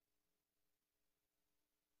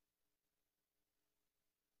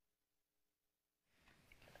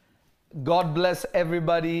God bless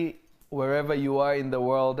everybody wherever you are in the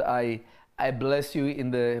world. I bless you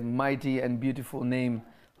in the mighty and beautiful name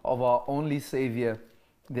of our only Savior,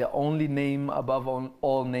 the only name above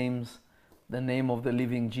all names, the name of the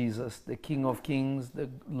living Jesus, the King of Kings, the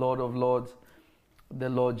Lord of Lords, the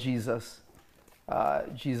Lord Jesus,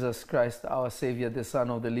 Jesus Christ, our Savior, the Son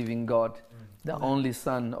of the living God, the only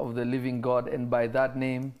Son of the living God. And by that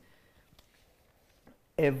name,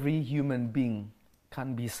 every human being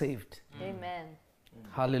can be saved. Amen.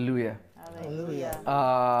 Hallelujah. Hallelujah.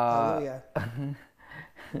 Hallelujah.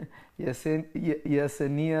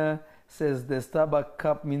 Yesenia says the Starbucks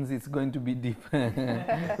cup means it's going to be deep.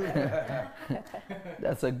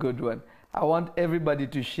 That's a good one. I want everybody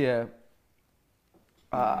to share.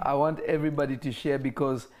 I want everybody to share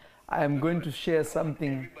because I am going to share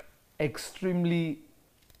something extremely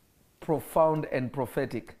profound and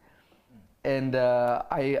prophetic. And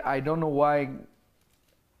I don't know why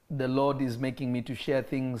the Lord is making me to share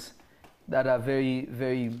things that are very,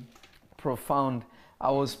 very profound.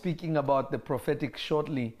 I was speaking about the prophetic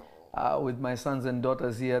shortly with my sons and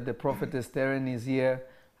daughters here. The prophetess Terren is here.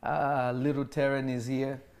 Little Terren is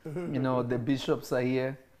here. You know, the bishops are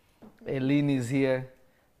here. Eileen is here.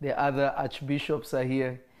 The other archbishops are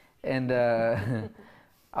here. And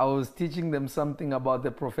I was teaching them something about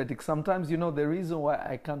the prophetic. Sometimes, you know, the reason why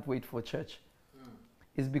I can't wait for church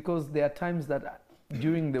is because there are times that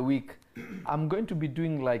during the week, I'm going to be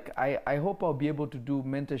doing I hope I'll be able to do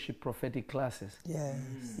mentorship prophetic classes. Yes.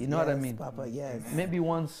 You know what I mean? Papa, yes. Maybe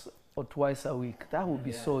once or twice a week. That would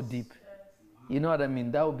be so deep. You know what I mean?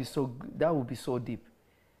 That would be so deep.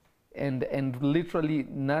 And literally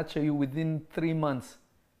nurture you within 3 months.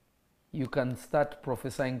 You can start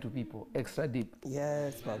prophesying to people extra deep.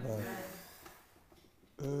 Yes, Papa.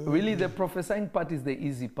 Really, the prophesying part is the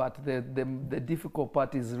easy part. The difficult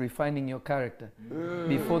part is refining your character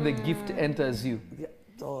before the gift enters you,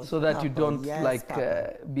 so that you don't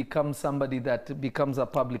become somebody that becomes a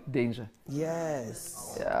public danger.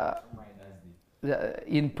 Yes.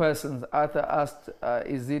 In person. Arthur asked,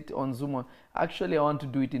 is it on Zoom? Actually, I want to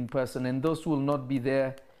do it in person, and those who will not be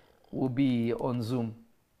there will be on Zoom.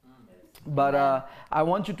 But I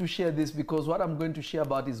want you to share this because what I'm going to share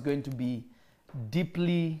about is going to be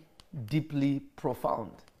deeply, deeply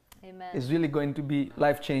profound. Amen. It's really going to be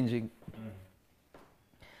life-changing.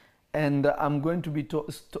 And I'm going to be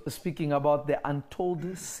speaking about the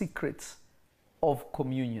untold secrets of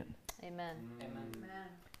communion. Amen.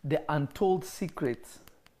 The untold secrets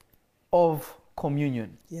of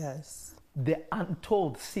communion. Yes. The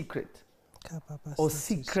untold secret or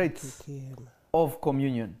secrets of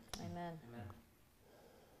communion. Amen.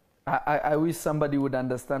 I wish somebody would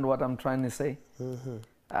understand what I'm trying to say.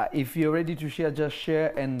 If you're ready to share, just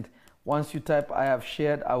share. And once you type, I have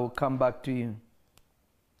shared, I will come back to you.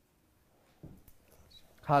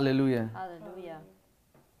 Hallelujah. Hallelujah.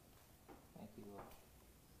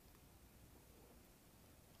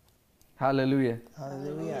 Hallelujah.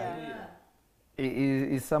 Hallelujah.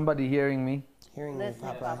 Is somebody hearing me? Hearing Listen,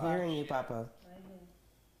 you, Papa. Papa. Hearing you, Papa.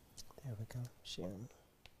 There we go. Sharing.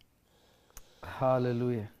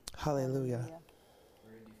 Hallelujah. Hallelujah.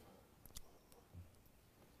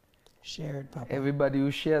 Shared, Papa. Everybody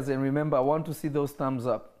who shares, and remember, I want to see those thumbs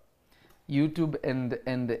up. YouTube and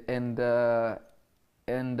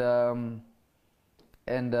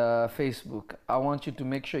Facebook. I want you to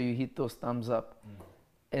make sure you hit those thumbs up.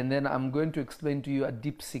 And then I'm going to explain to you a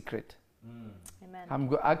deep secret.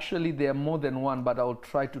 Amen. Actually, there are more than one, but I'll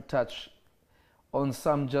try to touch on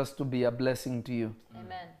some just to be a blessing to you.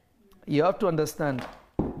 Amen. You have to understand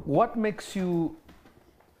what makes you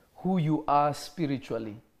who you are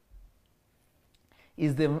spiritually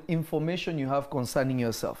is the information you have concerning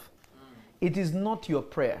yourself. It is not your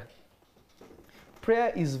prayer.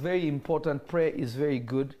 Prayer is very important. Prayer is very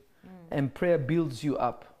good. And prayer builds you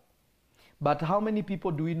up. But how many people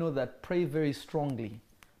do we know that pray very strongly,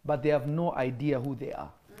 but they have no idea who they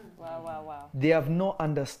are? Wow. They have no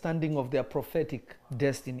understanding of their prophetic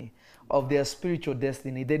destiny, of their spiritual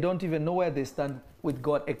destiny. They don't even know where they stand with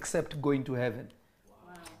God except going to heaven.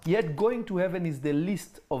 Wow. Yet going to heaven is the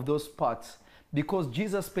least of those parts because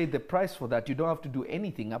Jesus paid the price for that. You don't have to do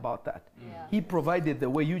anything about that. Yeah. He provided the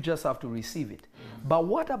way, you just have to receive it. But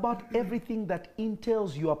what about everything that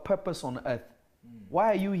entails your purpose on earth?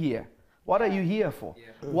 Why are you here? What are you here for?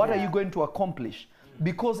 What are you going to accomplish?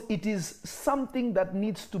 Because it is something that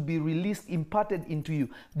needs to be released, imparted into you.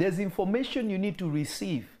 There's information you need to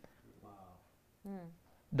receive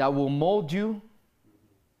that will mold you,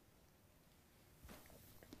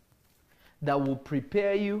 that will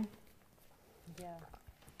prepare you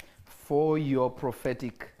for your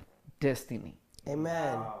prophetic destiny.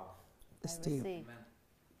 Amen. Steve. receive.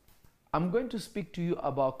 I'm going to speak to you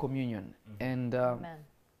about communion. And Amen.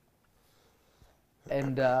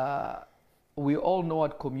 and we all know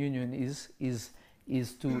what communion is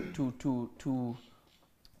to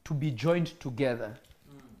be joined together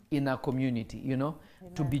in a community, you know,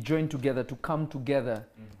 to be joined together, to come together,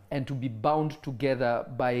 and to be bound together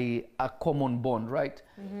by a common bond, right?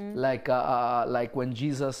 Like when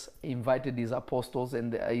Jesus invited his apostles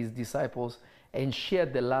and his disciples and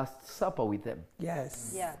shared the Last Supper with them.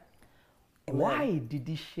 Yes. Yeah. Amen. Why did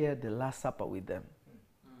he share the Last Supper with them?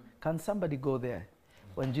 Can somebody go there?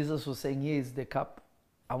 When Jesus was saying, here is the cup,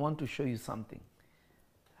 I want to show you something.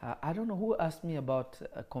 I don't know who asked me about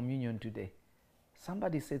communion today.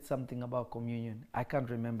 Somebody said something about communion. I can't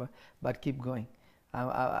remember, but keep going.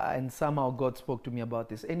 And somehow God spoke to me about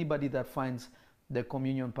this. Anybody that finds the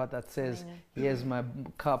communion part that says, here's my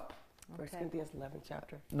cup. 1 Corinthians 11th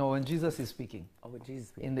chapter. No, when Jesus is speaking. Oh, with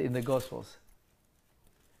Jesus. In the Gospels.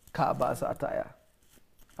 Kaba Sataya.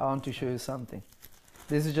 I want to show you something.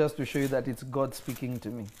 This is just to show you that it's God speaking to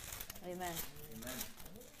me. Amen.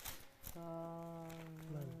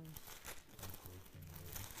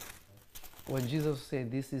 When Jesus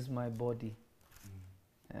said, this is my body,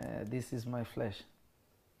 this is my flesh.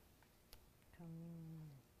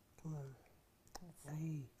 Come on.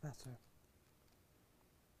 Hey, Pastor.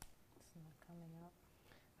 It's not coming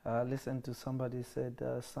up. Listen to somebody said,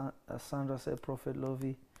 Sandra said, Prophet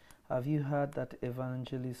Lovie, have you heard that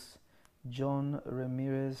evangelist John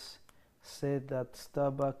Ramirez said that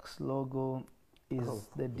Starbucks logo is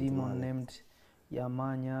the demon named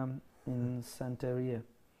Yamanya in Santeria?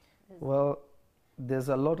 Well, there's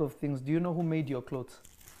a lot of things. Do you know who made your clothes?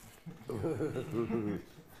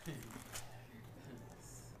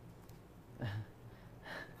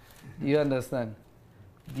 Do you understand?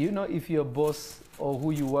 Do you know if your boss or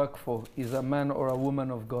who you work for is a man or a woman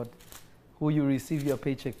of God, who you receive your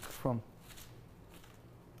paycheck from?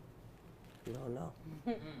 You don't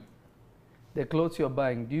know. The clothes you're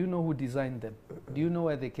buying, do you know who designed them? Do you know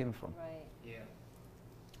where they came from? Right. Yeah.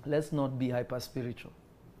 Let's not be hyper spiritual.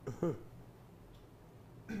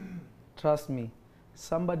 Trust me.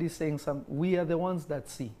 Somebody saying we are the ones that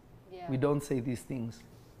see. Yeah. We don't say these things.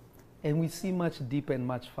 And we see much deeper and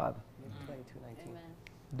much farther. 22:19. Amen.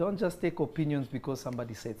 Don't just take opinions because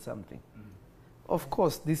somebody said something. Of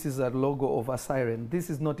course, this is a logo of a siren. This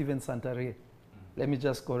is not even Santeria. Let me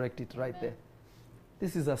just correct it right there.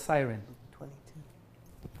 This is a siren. 22.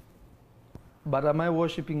 But am I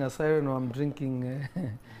worshiping a siren or I'm drinking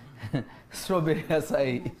strawberry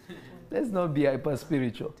acai? Let's not be hyper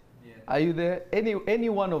spiritual. Yeah. Are you there? Any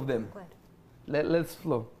one of them? Go ahead. Let's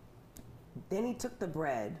flow. Then he took the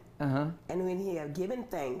bread, Uh-huh. and when he had given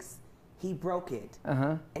thanks, he broke it,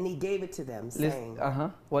 Uh-huh. and he gave it to them, saying, Uh-huh.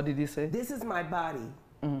 What did he say? "This is my body,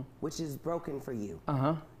 which is broken for you.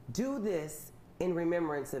 Uh-huh. Do this in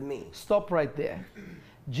remembrance of me." Stop right there.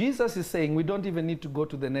 Jesus is saying, we don't even need to go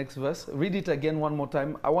to the next verse. Read it again one more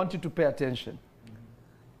time. I want you to pay attention.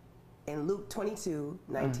 In Luke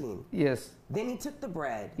 22:19. Yes. Then he took the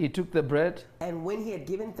bread, He took the bread, and when he had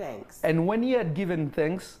given thanks, and when he had given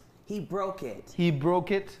thanks, he broke it, he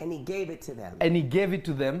broke it, and he gave it to them, and he gave it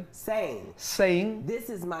to them, saying, saying, "This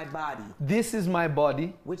is my body, this is my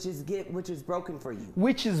body, which is broken for you.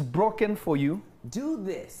 which is broken for you. Do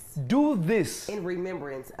this Do this in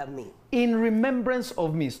remembrance of me." in remembrance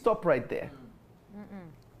of me. Stop right there.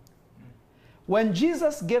 When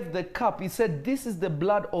Jesus gave the cup, he said, this is the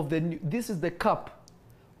blood of this is the cup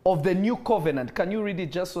of the new covenant. Can you read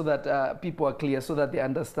it just so that people are clear, so that they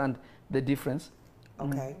understand the difference?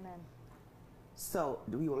 Okay. Amen. So,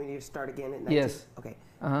 do you want me to start again at 19? Yes. Okay.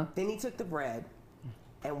 Uh-huh. Then he took the bread,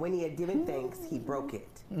 and when he had given thanks, he broke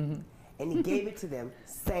it, and he gave it to them,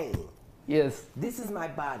 saying, Yes. "This is my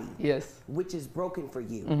body, Yes. which is broken for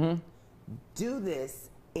you. Do this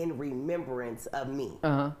in remembrance of me."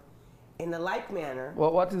 Uh-huh. In the like manner,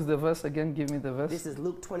 Well, what is the verse again? Give me the verse. this is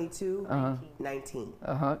Luke 22, Uh-huh. 19.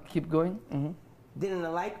 Uh-huh. Keep going. Mm-hmm. Then in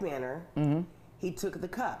the like manner, he took the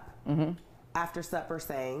cup after supper,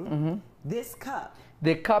 saying, "This cup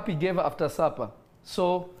The cup he gave after supper.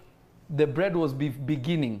 So the bread was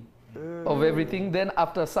beginning of everything. Then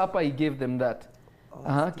after supper, he gave them that.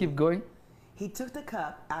 Keep going. He took the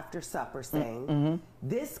cup after supper, saying,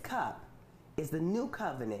 "This cup is the new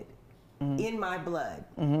covenant in my blood,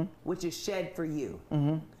 which is shed for you.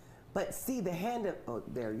 But see the hand of..." Oh,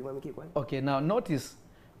 there, you want me to keep going? Okay, now notice,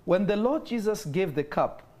 when the Lord Jesus gave the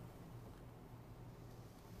cup,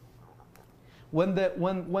 when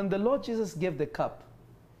the Lord Jesus gave the cup,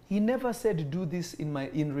 he never said, do this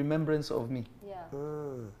in remembrance of me. Yeah.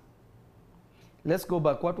 Let's go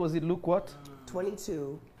back. What was it? Luke what?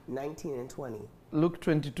 22, 19 and 20. Luke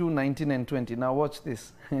 22, 19 and 20. Now watch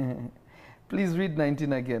this. Please read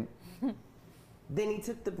 19 again. Then he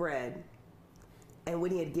took the bread, and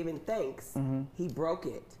when he had given thanks, he broke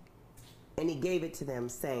it, and he gave it to them,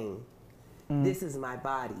 saying, "This is my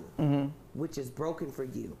body, which is broken for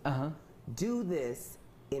you. Do this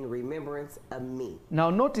in remembrance of me." Now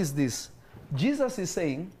notice this. Jesus is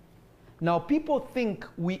saying, now people think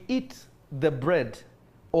we eat the bread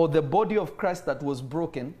or the body of Christ that was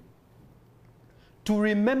broken to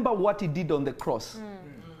remember what he did on the cross.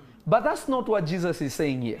 But that's not what Jesus is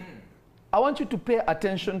saying here. I want you to pay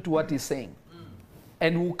attention to what he's saying.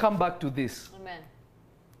 And we'll come back to this. Amen.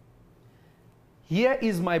 Here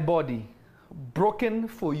is my body, broken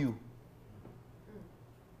for you.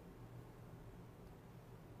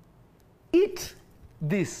 Eat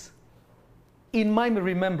this in my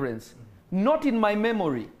remembrance, not in my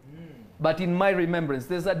memory, but in my remembrance.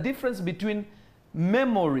 There's a difference between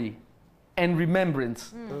memory and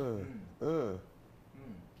remembrance.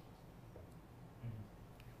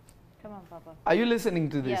 Come on, Papa. Are you listening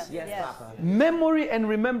to this? Yes. Yes, Papa. Memory and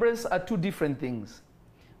remembrance are two different things.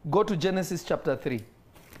 Go to Genesis chapter 3,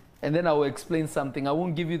 and then I will explain something. I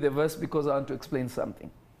won't give you the verse because I want to explain something.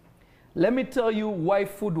 Let me tell you why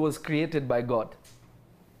food was created by God,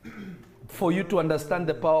 for you to understand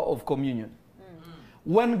the power of communion.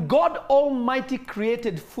 When God Almighty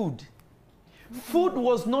created food, food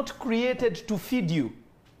was not created to feed you.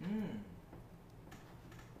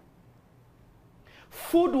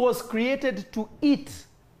 Food was created to eat,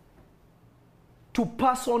 to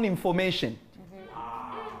pass on information.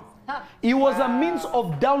 It was a means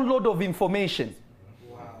of download of information.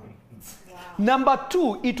 Number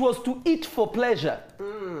two, it was to eat for pleasure.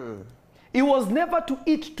 It was never to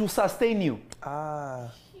eat to sustain you.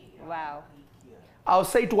 Wow. I'll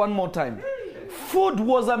say it one more time. Food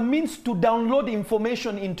was a means to download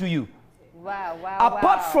information into you. Wow, wow,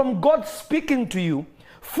 Apart wow. from God speaking to you,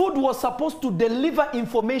 food was supposed to deliver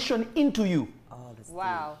information into you.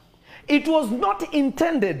 Wow. It was not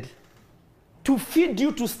intended to feed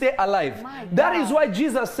you to stay alive. My That God. is why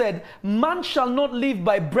Jesus said, man shall not live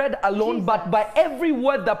by bread alone, Jesus. but by every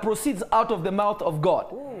word that proceeds out of the mouth of God.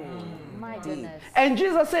 My goodness. And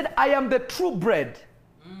Jesus said, I am the true bread.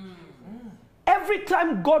 Every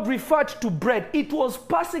time God referred to bread, it was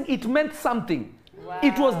passing, it meant something. Wow.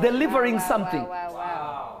 It was delivering Wow, wow, something. Wow, wow,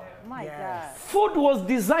 wow. My Yes. Food was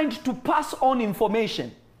designed to pass on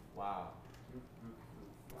information.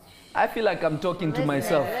 I feel like I'm talking to God.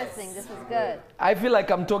 myself. Listen, this is good. I feel like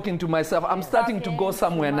I'm talking to myself. I'm starting to go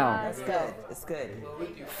somewhere now. It's good. It's good.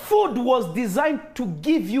 Food was designed to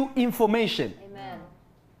give you information. Amen.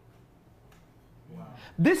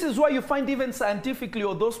 This is why you find even scientifically,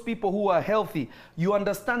 or those people who are healthy, you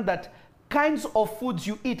understand that kinds of foods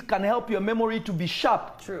you eat can help your memory to be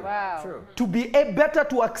sharp, True. Wow. True. to be better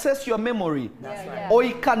to access your memory, Yeah. or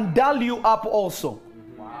it can dull you up also.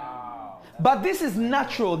 But this is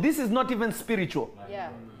natural. This is not even spiritual. Yeah.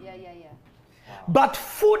 But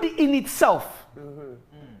food in itself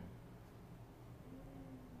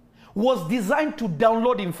was designed to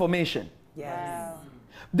download information. Yes. Wow.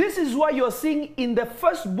 This is why you're seeing in the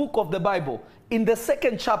first book of the Bible, in the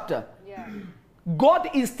second chapter, Yeah. God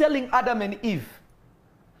is telling Adam and Eve,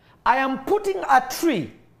 I am putting a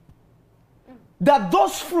tree that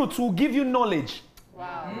those fruits will give you knowledge.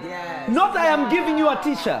 Wow. Yes. Not I am giving you a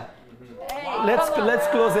teacher. Hey, Let's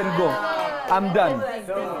close and go. I'm done. This is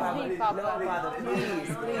me, Papa. Father, please,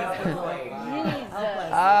 please, pray.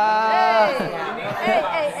 Jesus. Ah,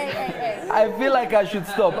 Hey. I feel like I should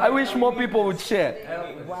stop. I wish more people would share.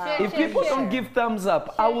 Share, If people don't give thumbs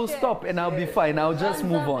up, I will stop and I'll be fine. I'll just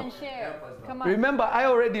move on. And share. Come on. Remember, I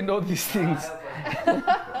already know these things. Good.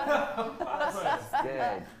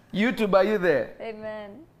 YouTube, are you there?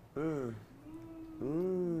 Amen.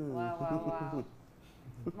 Wow.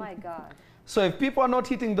 My God. So if people are not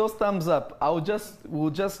hitting those thumbs up, we'll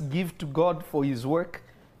just give to God for his work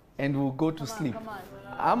and we'll go to sleep. Come on.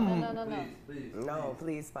 I'm No. No,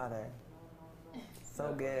 please, Father.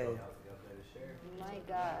 So good. My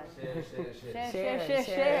God. Share. Share.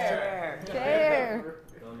 Share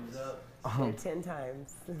 10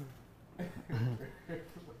 times.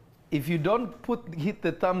 if you don't hit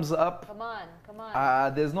the thumbs up, Come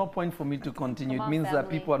on. there's no point for me to continue. Come It on, means that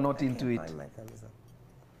family. people are not into it. Find my thumbs up.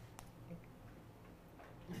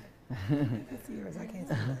 It's yours. I can't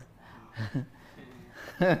see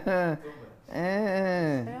that.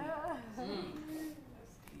 Eh.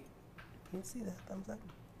 Can you see that thumbs up?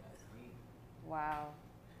 Wow.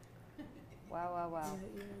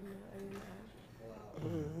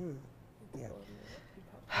 Yeah.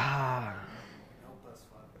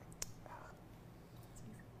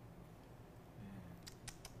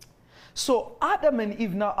 So Adam and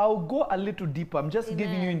Eve, now I'll go a little deeper. I'm just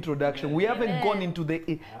giving you introduction. We haven't gone into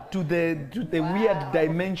the weird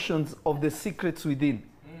dimensions of the secrets within.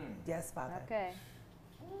 Yes, Father. Okay.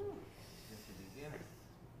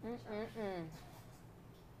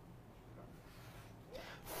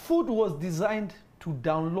 Food was designed to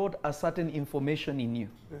download a certain information in you.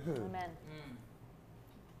 Amen.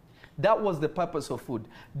 That was the purpose of food.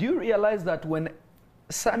 Do you realize that when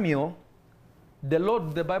Samuel,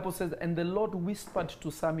 the Bible says, and the Lord whispered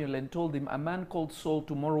to Samuel and told him, a man called Saul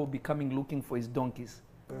tomorrow will be coming looking for his donkeys.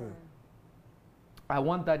 I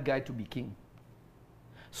want that guy to be king.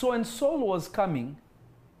 So when Saul was coming,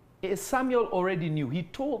 Samuel already knew. He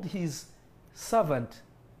told his servant,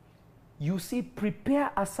 you see,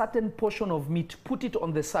 prepare a certain portion of meat, put it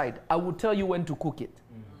on the side. I will tell you when to cook it.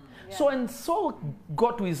 Yeah. So when Saul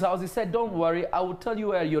got to his house, he said, don't worry, I will tell you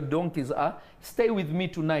where your donkeys are. Stay with me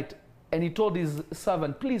tonight. And he told his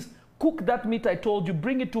servant, please cook that meat I told you,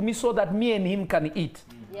 bring it to me so that me and him can eat.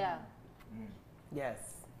 Yeah. Yes.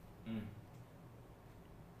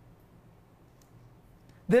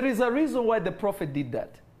 There is a reason why the prophet did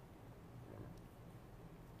that.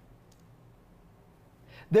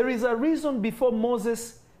 There is a reason before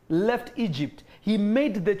Moses left Egypt, he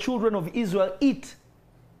made the children of Israel eat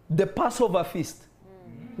the Passover feast.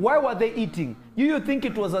 Why were they eating? You think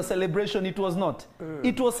it was a celebration? It was not.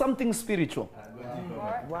 It was something spiritual.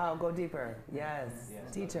 Wow, go deeper. Yes.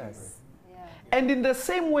 Teach us. Yeah. And in the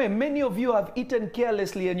same way, many of you have eaten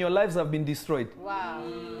carelessly and your lives have been destroyed. Wow.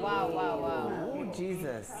 Wow, wow, wow. Oh,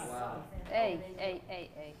 Jesus. Wow. Hey.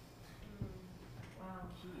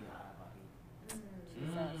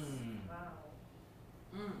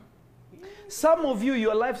 Some of you,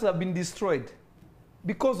 your lives have been destroyed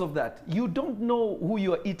because of that. You don't know who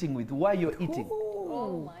you are eating with, why you're eating.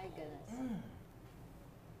 Oh my goodness.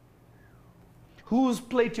 Whose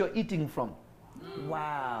plate you're eating from.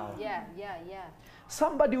 Wow. Yeah.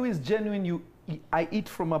 Somebody who is genuine, I eat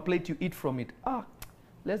from a plate, you eat from it.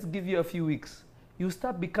 Let's give you a few weeks. You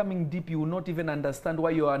start becoming deep, you will not even understand why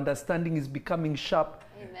your understanding is becoming sharp.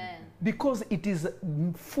 Amen. Because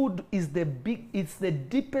food is it's the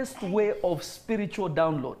deepest way of spiritual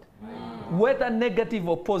download. Whether negative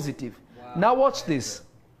or positive. Now watch this.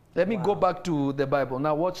 Let me go back to the Bible.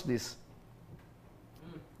 Now watch this.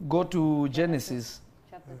 Go to Genesis.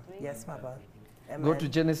 Chapter 3. Yes, Papa. Amen. Go to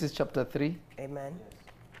Genesis chapter 3. Amen.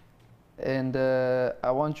 And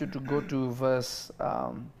I want you to go to verse...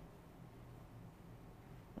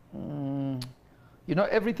 you know,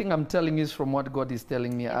 everything I'm telling is from what God is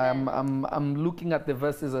telling me. I'm looking at the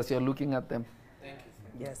verses as you're looking at them. Thank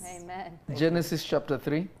you. Yes. Amen. Genesis chapter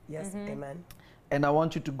 3. Yes. Amen. And I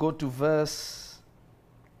want you to go to verse...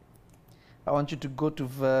 I want you to go to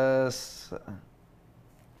verse...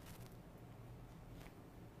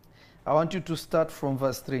 I want you to start from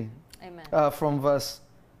verse 3. Amen. From verse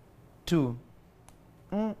 2.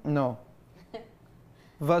 No.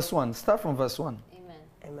 Verse 1. Start from verse 1. Amen.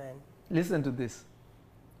 Amen. Listen to this.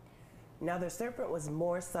 Now the serpent was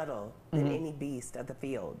more subtle than any beast of the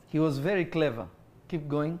field. He was very clever. Keep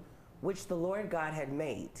going. Which the Lord God had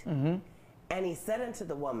made. And he said unto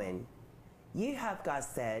the woman, Ye have God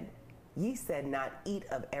said, ye said not eat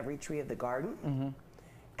of every tree of the garden.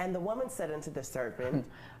 And the woman said unto the serpent,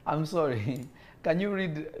 I'm sorry. Can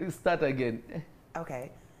you start again?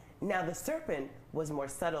 Okay. Now the serpent was more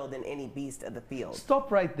subtle than any beast of the field.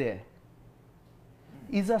 Stop right there.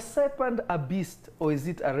 Is a serpent a beast or is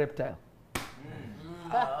it a reptile?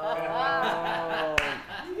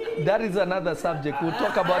 That is another subject. We'll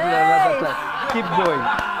talk about it another time. Keep going.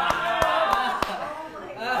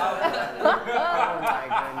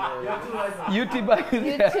 YouTube, are you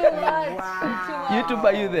You're there? too much. Wow. YouTube,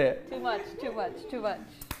 are you there? Too much.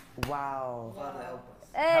 Wow.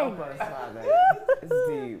 Hey. Help us, Father. It's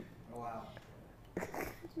deep.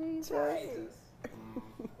 Jesus.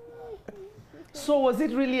 So was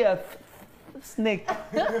it really a snake?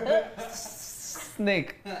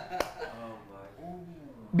 Snake.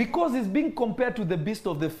 Because it's being compared to the beast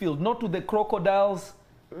of the field, not to the crocodiles,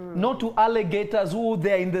 not to alligators who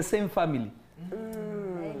they are in the same family.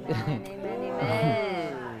 Amen.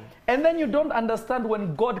 And then you don't understand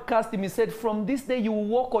when God cast him, he said, from this day you will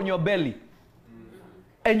walk on your belly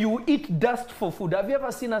and you will eat dust for food. Have you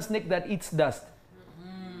ever seen a snake that eats dust?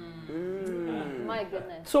 My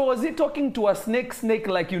goodness. So was he talking to a snake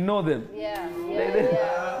like you know them? Yeah.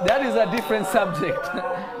 That is a different subject.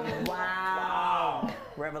 Wow.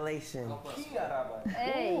 Revelation.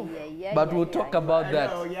 But we'll talk about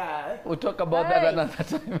that. Oh, yeah. We'll talk about that another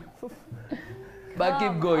time. But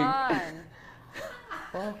keep going.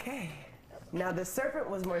 Okay. Now the serpent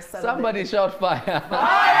was more subtle. Somebody shout fire.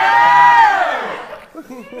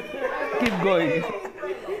 Keep going.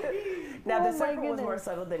 Now Oh the my serpent was goodness. more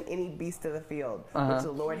subtle than any beast of the field, Uh-huh. which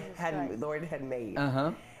the Lord had made.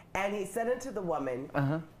 Uh-huh. And he said unto the woman,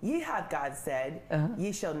 Ye hath God said,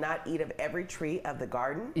 Ye shall not eat of every tree of the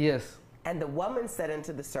garden. Yes. And the woman said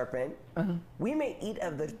unto the serpent, We may eat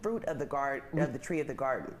of the fruit of the of the tree of the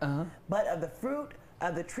garden, but of the fruit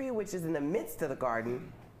of the tree which is in the midst of the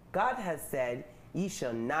garden, God has said, Ye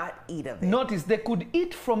shall not eat of it. Notice they could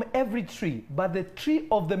eat from every tree, but the tree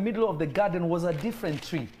of the middle of the garden was a different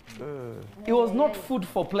tree. It was not food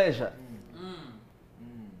for pleasure.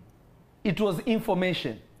 It was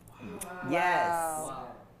information. Yes.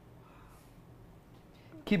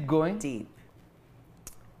 Keep going. Deep.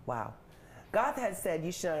 Wow. God has said,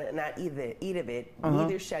 You shall not eat of it,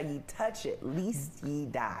 neither shall ye touch it, lest ye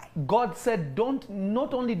die. God said,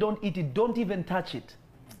 not only don't eat it, don't even touch it.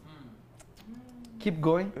 Keep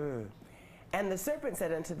going. And the serpent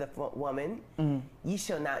said unto the woman, Ye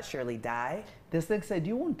shall not surely die. The snake said,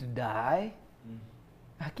 You won't die.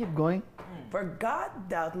 I keep going. For God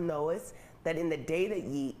thou knowest that in the day that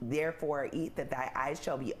ye therefore eat, that thy eyes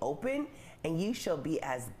shall be open, and ye shall be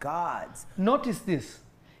as gods. Notice this.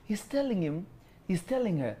 He's telling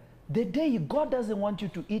her, the day God doesn't want you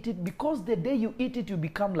to eat it, because the day you eat it, you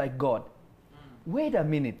become like God. Wait a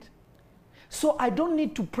minute. So I don't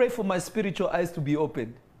need to pray for my spiritual eyes to be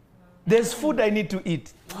opened. There's food I need to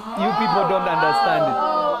eat. You people don't understand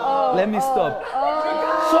it. Let me stop.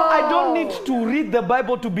 So I don't need to read the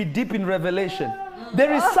Bible to be deep in revelation.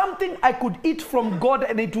 There is something I could eat from God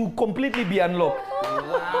and it will completely be unlocked.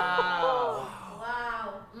 No.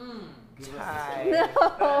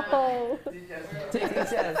 Teach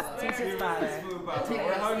us, Father.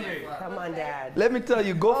 We're hungry. Come on, Dad. Let me tell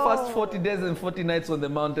you, go fast 40 days and 40 nights on the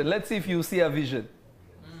mountain. Let's see if you see a vision.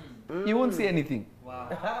 You won't see anything.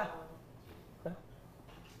 Wow.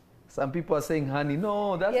 Some people are saying, honey,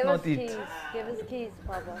 no, that's Give us not it. keys. Give us keys,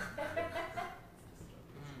 Papa.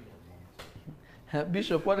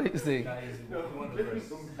 Bishop, what are you saying? Guys, you want the verse.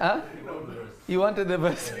 Huh? You want the verse. You wanted the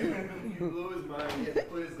verse? He blew his mind. He had to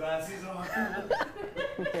put his glasses on.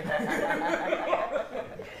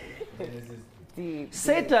 Deep.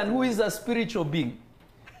 Satan, who is a spiritual being,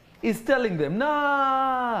 is telling them,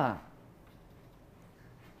 nah.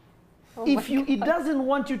 He doesn't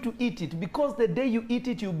want you to eat it, because the day you eat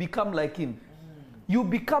it, you become like him. You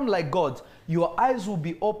become like God. Your eyes will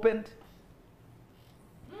be opened.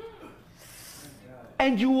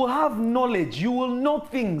 And you will have knowledge. You will know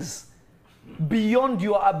things beyond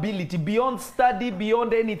your ability, beyond study,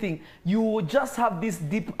 beyond anything. You will just have this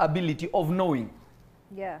deep ability of knowing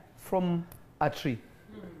Yeah. from a tree.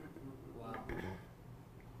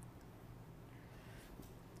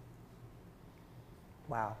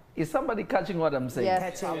 Wow. Is somebody catching what I'm saying?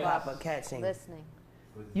 Yes. Catching, Papa, catching. Listening.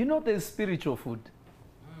 You know there's spiritual food.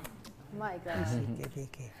 My God.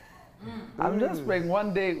 I'm just praying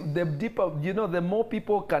one day, the deeper, the more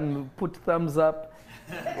people can put thumbs up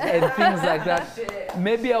and things like that,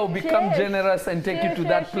 maybe I'll become Share. generous and take you to Share,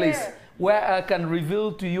 that share, place share. where I can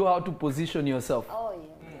reveal to you how to position yourself. Oh,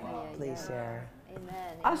 yeah. Please share. Amen.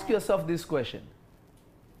 Ask yourself this question.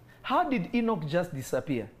 How did Enoch just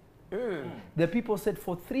disappear? The people said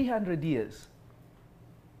for 300 years,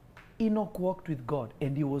 Enoch walked with God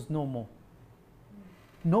and he was no more.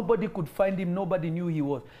 Nobody could find him. Nobody knew he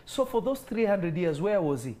was. So for those 300 years, where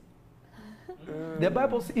was he? The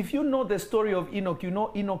Bible says, if you know the story of Enoch, you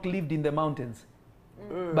know Enoch lived in the mountains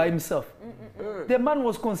by himself. The man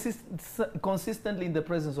was consistently in the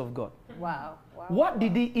presence of God. Wow. Wow. What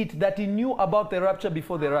did he eat that he knew about the rapture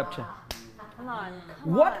before the rapture? Come on.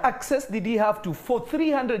 Come What on. access did he have to? For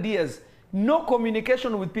 300 years, no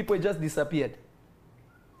communication with people, he just disappeared.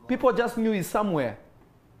 People just knew he's somewhere.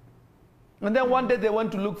 And then one day they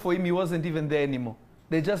went to look for him, he wasn't even there anymore.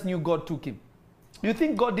 They just knew God took him. You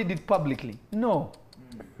think God did it publicly? No.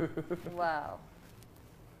 Wow.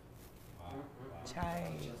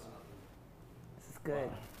 Chai. This is good.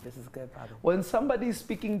 This is good, Father. When somebody is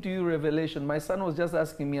speaking to you revelation, my son was just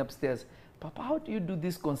asking me upstairs, Papa, how do you do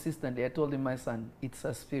this consistently? I told him, my son, it's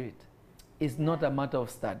a spirit. It's not a matter of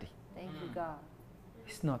study. Thank you, God.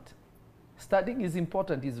 It's not. Studying is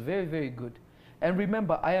important. It's very, very good. And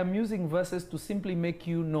remember, I am using verses to simply make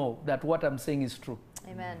you know that what I'm saying is true.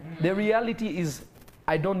 Amen. The reality is,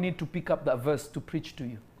 I don't need to pick up that verse to preach to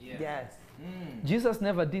you. Yes. Jesus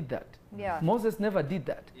never did that. Yeah. Moses never did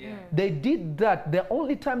that. Yeah. They did that. The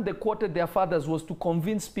only time they quoted their fathers was to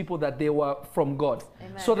convince people that they were from God,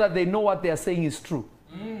 Amen. so that they know what they are saying is true.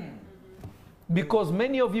 Because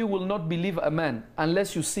many of you will not believe a man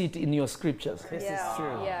unless you see it in your scriptures. This Yeah. is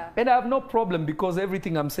true. Yeah. And I have no problem because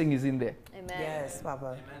everything I'm saying is in there. Amen. Yes,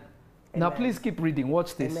 Papa. Now Amen. please keep reading.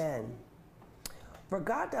 Watch this. Amen. For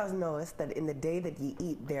God thou knowest that in the day that ye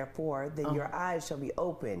eat therefore, then your eyes shall be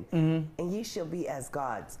open, and ye shall be as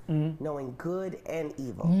gods, knowing good and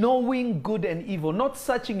evil. Knowing good and evil, not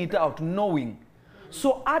searching it out, knowing.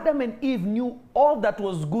 So Adam and Eve knew all that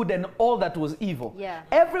was good and all that was evil. Yeah.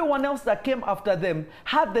 Everyone else that came after them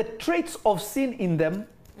had the traits of sin in them,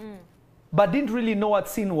 but didn't really know what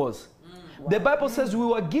sin was. The Bible says we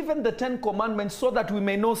were given the 10 commandments so that we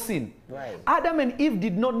may know sin. Right. Adam and Eve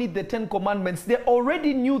did not need the 10 commandments. They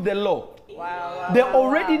already knew the law. Wow. They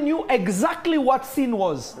already knew exactly what sin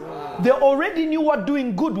was. They already knew what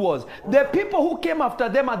doing good was. The people who came after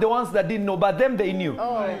them are the ones that didn't know, but them they knew.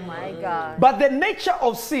 Oh my God. But the nature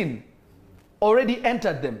of sin already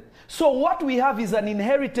entered them. So what we have is an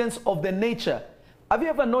inheritance of the nature. Have you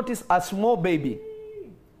ever noticed a small baby,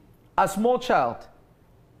 a small child,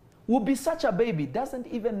 will be such a baby, doesn't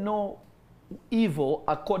even know evil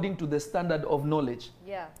according to the standard of knowledge.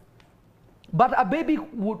 Yeah. But a baby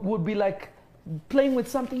would be like playing with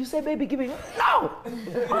something. You say, baby, give me. No!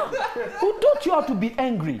 Who taught you how to be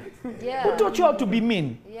angry? Yeah. Who taught you how to be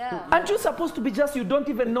mean? Yeah. Aren't you supposed to be just, you don't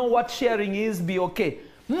even know what sharing is, be okay?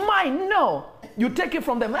 Mine, no. You take it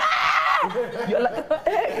from them. Ah! You're like,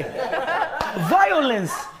 hey.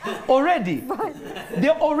 Violence already. They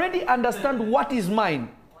already understand what is mine.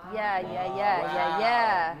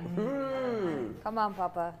 Yeah. Come on,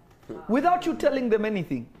 Papa. Without you telling them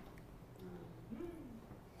anything.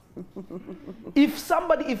 If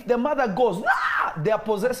the mother goes, nah, they are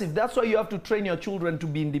possessive. That's why you have to train your children to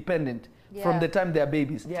be independent from the time they are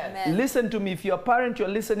babies. Yes. Amen. Listen to me. If you're a parent, you're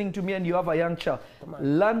listening to me and you have a young child,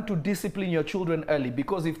 learn to discipline your children early.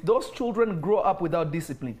 Because if those children grow up without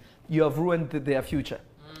discipline, you have ruined their future.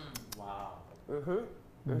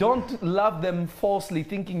 Don't love them falsely,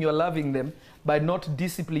 thinking you're loving them by not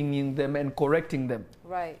disciplining them and correcting them.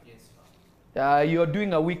 Right. You're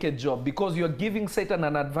doing a wicked job because you're giving Satan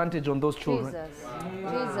an advantage on those children.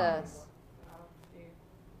 Jesus.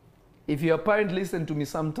 If you're a parent, listen to me.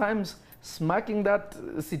 Sometimes smacking that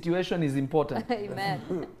situation is important.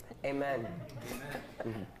 Amen. Amen.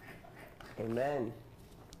 Amen.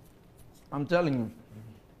 I'm telling you.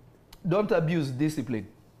 Don't abuse discipline.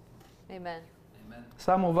 Amen.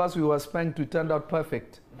 Some of us, we were spanked, we turned out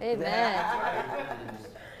perfect. Amen.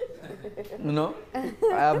 You know? I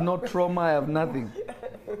have no trauma, I have nothing.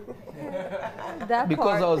 That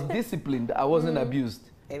Because part. I was disciplined, I wasn't abused.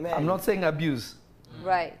 Amen. I'm not saying abuse.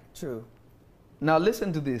 Right. True. Now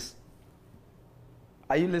listen to this.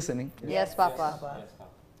 Are you listening? Yes, Papa.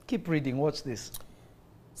 Keep reading, watch this.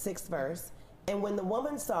 6th verse. And when the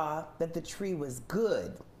woman saw that the tree was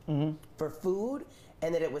good for food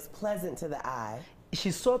and that it was pleasant to the eye, She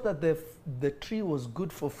saw that the tree was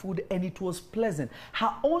good for food and it was pleasant.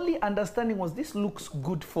 Her only understanding was this looks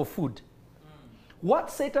good for food. What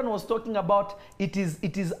Satan was talking about, it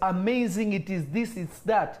is amazing, it is this, it's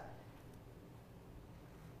that.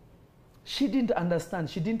 She didn't understand.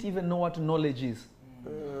 She didn't even know what knowledge is.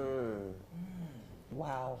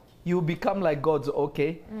 wow. You become like gods,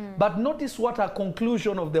 okay? But notice what her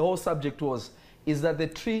conclusion of the whole subject was, is that the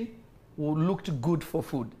tree looked good for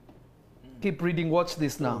food. Keep reading, watch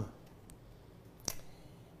this now.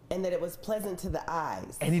 And that it was pleasant to the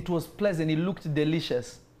eyes. And it was pleasant, it looked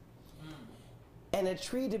delicious. And a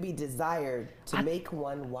tree to be desired to make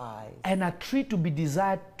one wise. And a tree to be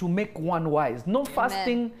desired to make one wise. No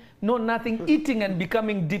fasting, no nothing, eating and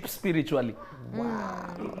becoming deep spiritually.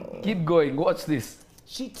 Wow. Keep going, watch this.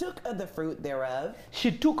 She took of the fruit thereof.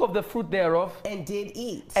 She took of the fruit thereof And did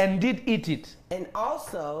eat. and did eat it. And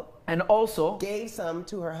also Gave some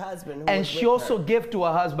to her husband. Who and was she with also her. gave to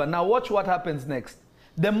her husband. Now watch what happens next.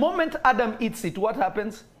 The moment Adam eats it, what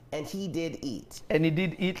happens? And he did eat. And he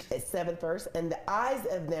did eat. 7th verse. And the eyes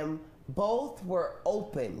of them both were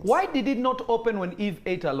opened. Why did it not open when Eve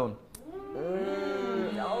ate alone?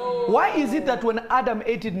 Why is it that when Adam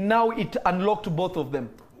ate it, now it unlocked both of them?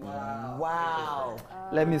 Wow.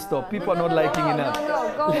 Let me stop. People are not liking enough.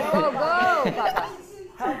 No, go, Papa.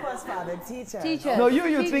 Help us, Father. Teach us. Teach us. No, you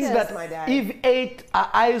Teach think us. my that dad. Eve ate, her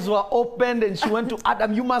eyes were opened, and she went to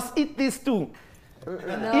Adam, you must eat this too. No.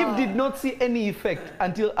 Eve did not see any effect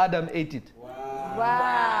until Adam ate it.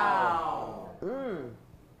 Wow.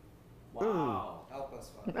 Wow. Help us,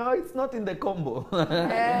 Father. No, it's not in the combo.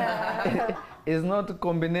 Yeah. It's not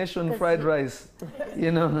combination fried rice.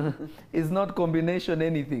 You know, it's not combination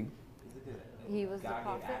anything. He was the God gave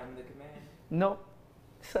prophet. Adam the command. No,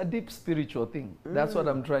 it's a deep spiritual thing. That's what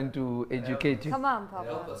I'm trying to educate you. Come on, Papa.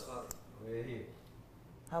 Help us, Father. We're here.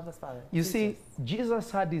 Help us, Father. You Teach see, us.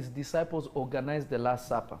 Jesus had his disciples organize the Last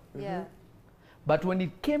Supper. Yeah. But when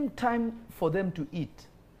it came time for them to eat,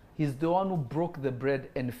 he's the one who broke the bread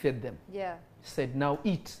and fed them. Yeah. He said, now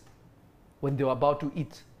eat, when they were about to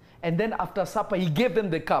eat. And then after supper, he gave them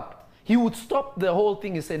the cup. He would stop the whole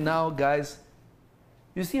thing and say, now guys,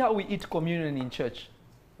 you see how we eat communion in church?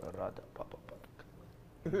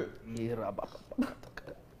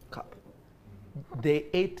 They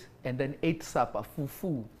ate and then ate supper,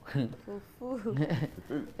 fufu.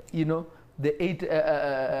 Fufu. You know, they ate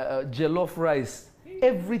jollof rice.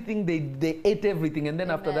 Everything, they ate everything. And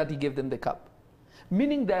then after Amen. that, he gave them the cup.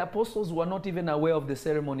 Meaning the apostles were not even aware of the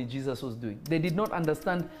ceremony Jesus was doing. They did not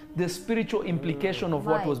understand the spiritual implication of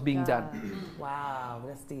what My was being God. done. Wow,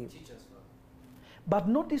 that's deep. But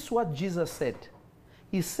notice what Jesus said.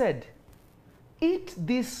 He said, eat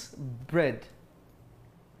this bread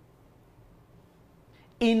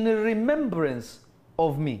in remembrance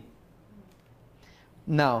of me.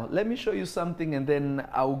 Now, let me show you something and then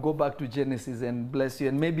I'll go back to Genesis and bless you.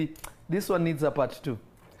 And maybe this one needs a part 2.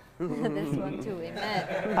 This one too.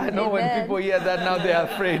 Amen. I know when Amen. people hear that now they're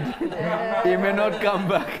afraid. He may not come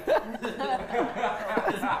back.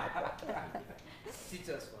 Teach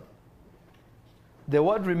us, Father. The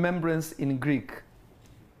word remembrance in Greek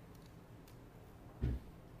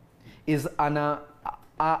is anamnesis.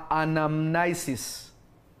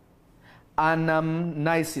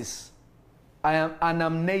 Anamnesis.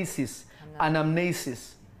 Anamnesis.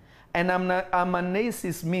 Anamnesis. And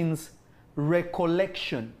anamnesis means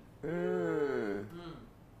recollection.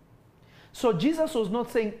 So Jesus was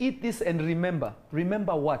not saying, eat this and remember.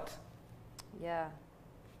 Remember what? Yeah.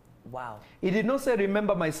 Wow. He did not say,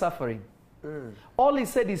 remember my suffering. All he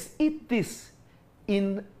said is, eat this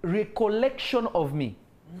in recollection of me.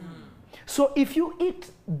 So if you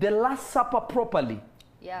eat the Last Supper properly,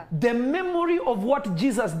 Yeah. the memory of what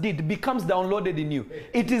Jesus did becomes downloaded in you.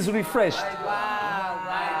 It is refreshed. Wow.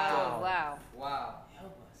 Wow.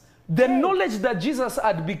 The knowledge that Jesus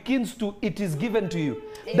had begins to, it is given to you.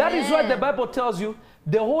 That is why the Bible tells you,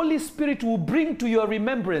 the Holy Spirit will bring to your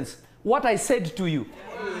remembrance what I said to you.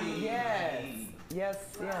 Yes.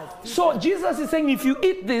 Yes, yes. So Jesus is saying, if you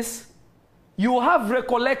eat this, you have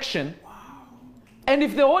recollection. And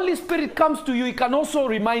if the Holy Spirit comes to you, he can also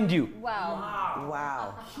remind you. Wow.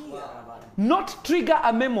 Wow. Not trigger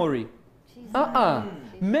a memory.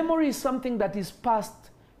 Memory is something that is past.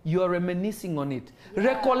 You are reminiscing on it.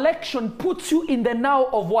 Recollection puts you in the now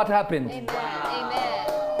of what happened. Amen.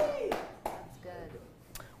 Amen. That's good.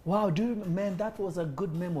 Wow, man, that was a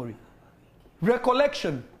good memory.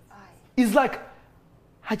 Recollection is like,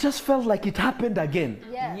 I just felt like it happened again.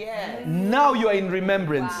 Yeah. Yes. Now you are in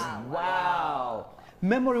remembrance. Wow.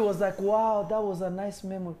 Memory was like, wow, that was a nice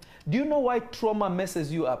memory. Do you know why trauma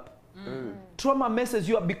messes you up? Trauma messes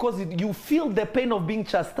you up because you feel the pain of being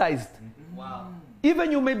chastised. Wow.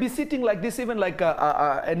 Even you may be sitting like this, even like,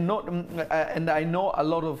 and I know a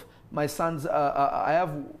lot of my sons, I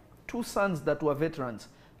have 2 sons that were veterans,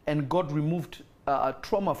 and God removed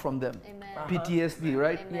trauma from them. Amen. PTSD,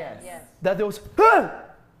 right? Amen. Yes. Yes. That there was, "Ah!"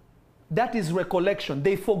 That is recollection.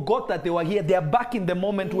 They forgot that they were here. They are back in the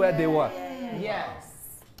moment where they were. Yes.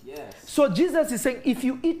 Yes. So Jesus is saying, if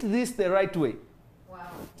you eat this the right way,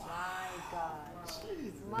 Wow. My God.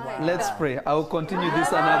 My let's God. pray. I will continue this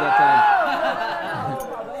another time.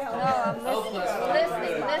 No, I'm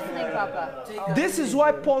listening, Papa. This is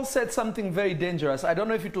why Paul said something very dangerous. I don't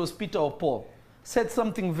know if it was Peter or Paul. Said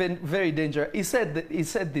something very dangerous. He said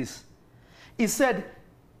this. He said,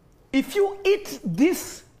 if you eat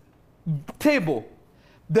this table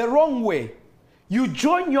the wrong way, you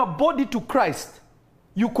join your body to Christ,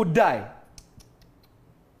 you could die.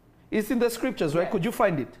 It's in the scriptures, right? Yes. Could you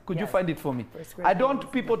find it? Could you Yes. find it for me? First I don't want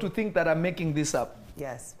Corinthians. people to think that I'm making this up.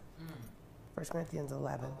 Yes. 1 Corinthians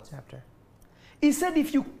 11 chapter. He said,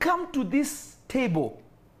 if you come to this table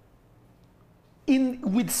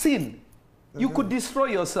with sin, you could destroy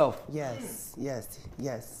yourself. Yes. Yes.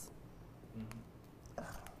 Yes.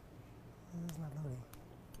 It's not loading.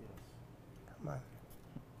 Come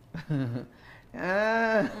on.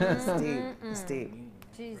 It's deep. It's deep.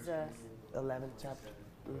 Jesus. 11th chapter.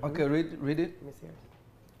 Okay, read it. Let me see it.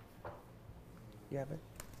 You have it?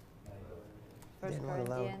 First Didn't wanna load.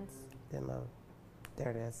 Corinthians. Then load.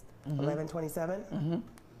 There it is. 11:27.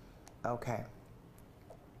 Okay.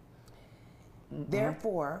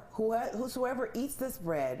 Therefore, whosoever eats this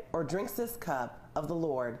bread or drinks this cup of the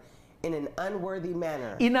Lord in an unworthy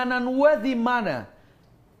manner. In an unworthy manner.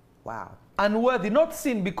 Wow. Unworthy, not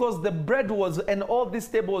sin, because the bread was, and all this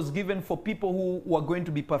table was given for people who were going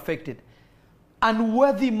to be perfected.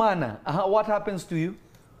 Unworthy manner. What happens to you?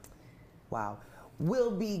 Wow. Will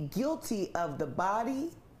be guilty of the body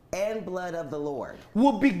and blood of the Lord.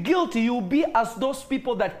 Will be guilty. You will be as those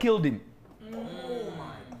people that killed him. Oh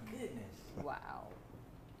my goodness. Wow.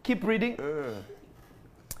 Keep reading.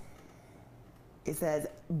 It says,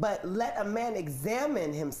 but let a man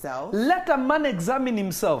examine himself, Let a man examine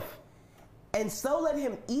himself. and so let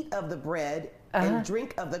him eat of the bread and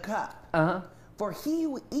drink of the cup. Uh-huh. For he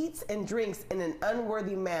who eats and drinks in an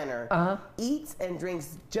unworthy manner eats and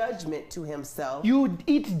drinks judgment to himself. You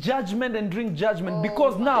eat judgment and drink judgment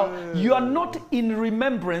because now you are not in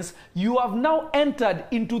remembrance. You have now entered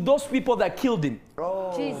into those people that killed him.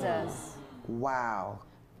 Oh, Jesus. wow.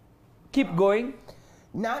 Keep going.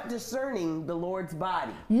 Not discerning the Lord's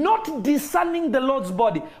body. Not discerning the Lord's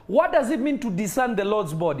body. What does it mean to discern the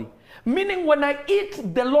Lord's body? Meaning when I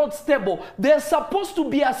eat the Lord's table, there's supposed to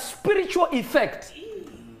be a spiritual effect.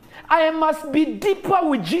 I must be deeper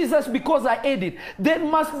with Jesus because I ate it. There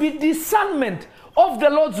must be discernment of the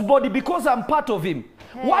Lord's body because I'm part of him.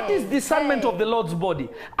 What is discernment of the Lord's body?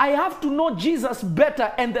 I have to know Jesus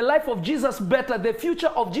better and the life of Jesus better, the future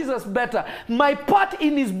of Jesus better, my part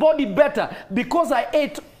in his body better because I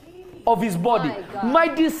ate of his body. My God. My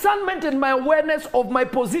discernment and my awareness of my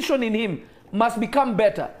position in him must become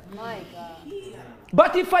better. My God.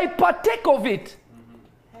 But if I partake of it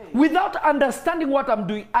without understanding what I'm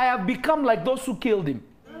doing, I have become like those who killed him.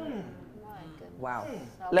 My goodness. Wow.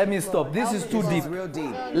 Let me stop. This is too This deep. is real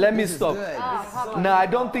deep. Let me This is stop. good. No, I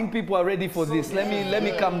don't think people are ready for this. Let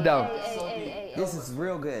me calm down. This is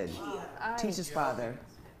real good. Teach us, Father.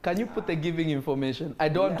 Can you put the giving information? I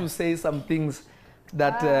don't want to say some things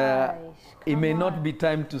that it may not be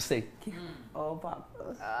time to say. Oh,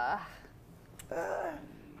 Papa.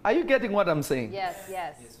 Are you getting what I'm saying? Yes,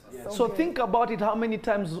 yes. So think about it, how many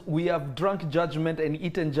times we have drunk judgment and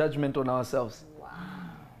eaten judgment on ourselves. Wow.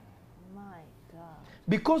 My God.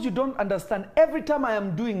 Because you don't understand, every time I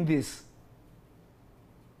am doing this,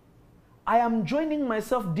 I am joining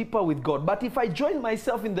myself deeper with God. But if I join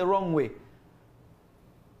myself in the wrong way,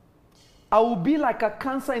 I will be like a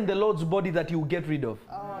cancer in the Lord's body that he will get rid of.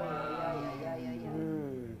 Oh, yeah.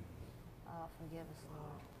 Oh, forgive us,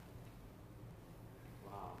 Lord.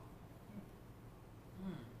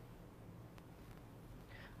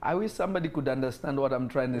 I wish somebody could understand what I'm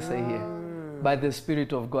trying to say here. By the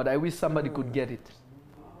Spirit of God. I wish somebody could get it.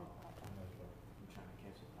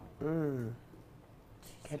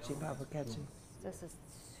 Catching, Papa, catching. This is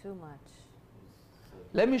too much.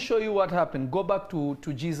 Let me show you what happened. Go back to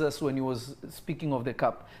Jesus when he was speaking of the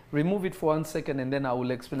cup. Remove it for 1 second and then I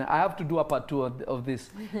will explain. I have to do a part 2 of this.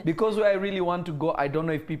 Because where I really want to go, I don't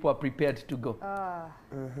know if people are prepared to go.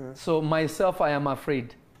 So myself, I am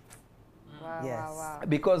afraid. Wow, Yes. wow.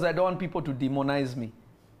 Because I don't want people to demonize me.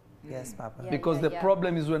 Yes, Papa. Yeah. Because the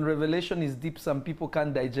problem is when revelation is deep, some people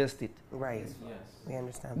can't digest it. Right. Yes. We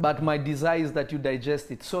understand. But my desire is that you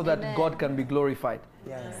digest it so that Amen. God can be glorified.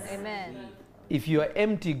 Yes. Amen. If you are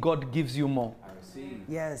empty, God gives you more. I receive.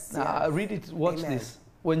 Yes. Read it, watch Amen. this.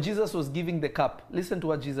 When Jesus was giving the cup, listen to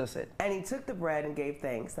what Jesus said. And he took the bread and gave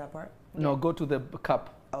thanks. That part? No, go to the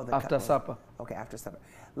cup Oh, the after cup. supper. Okay, after supper.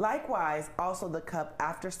 Likewise, also the cup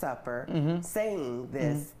after supper, saying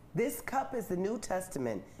this, this cup is the New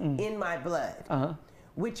Testament in my blood,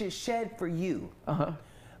 which is shed for you.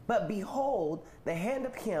 But behold, the hand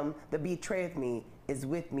of him that betrayeth me is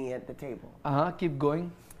with me at the table. Keep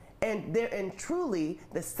going. And truly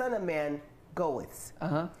the Son of Man goeth.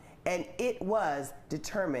 And it was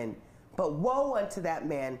determined, but woe unto that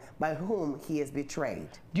man by whom he is betrayed.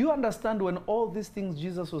 Do you understand when all these things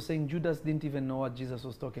Jesus was saying, Judas didn't even know what Jesus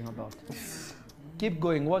was talking about? Keep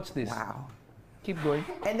going, watch this. Wow. Keep going.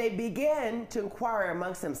 And they began to inquire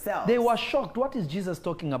amongst themselves. They were shocked. What is Jesus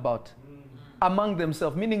talking about? Among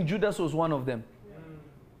themselves, meaning Judas was one of them.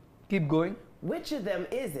 Keep going. Which of them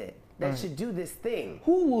is it that should do this thing?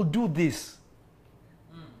 Who will do this?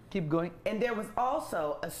 Keep going. And there was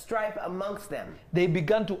also a strife amongst them. They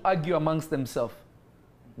began to argue amongst themselves.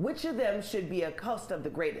 Which of them should be accursed of the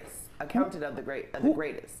greatest, accounted of the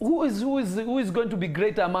greatest? Who is going to be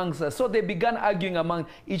greater amongst us? So they began arguing among.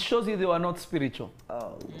 It shows you they were not spiritual.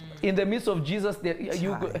 Oh, In the midst of Jesus,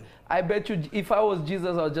 Child. I bet you, if I was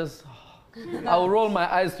Jesus, I would roll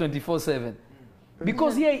my eyes 24/7.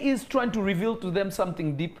 Because here he is trying to reveal to them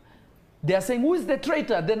something deep. They are saying, who is the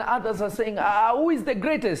traitor? Then others are saying, who is the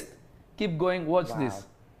greatest? Keep going, watch wow. this.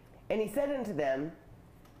 And he said unto them,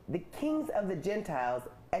 the kings of the Gentiles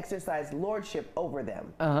exercise lordship over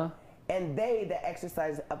them. And they that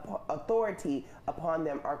exercise authority upon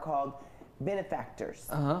them are called benefactors.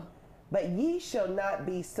 But ye shall not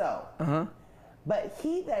be so. But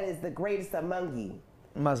he that is the greatest among ye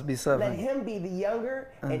Must be Let servant. him be the younger,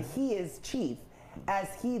 and he is chief, as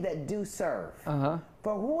he that do serve.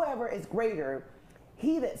 For whoever is greater,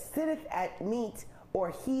 he that sitteth at meat,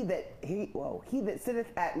 or he that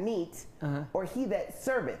sitteth at meat, or he that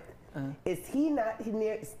serveth. Is he not he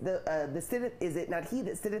near the sitteth? Is it not he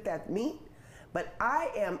that sitteth at meat? But I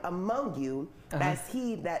am among you as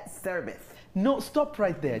he that serveth. No, stop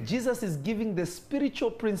right there. Jesus is giving the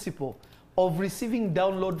spiritual principle of receiving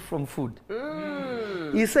download from food.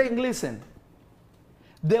 He's saying, listen,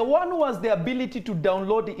 the one who has the ability to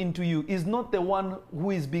download into you is not the one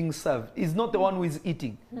who is being served. Is not the one who is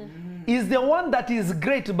eating. Is the one that is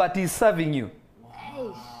great but is serving you.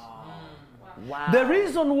 Wow. The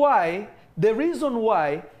reason why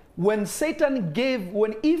when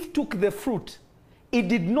Eve took the fruit, it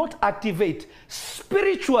did not activate.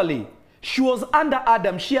 Spiritually, she was under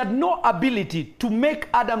Adam. She had no ability to make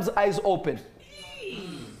Adam's eyes open.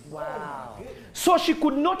 Wow. So she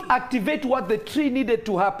could not activate what the tree needed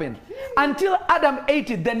to happen. Until Adam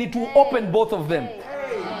ate it, then it will open both of them.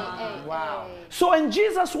 Wow. So when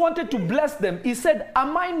Jesus wanted to bless them, he said,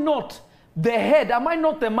 am I not the head? Am I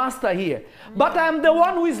not the master here? But I am the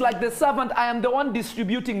one who is like the servant. I am the one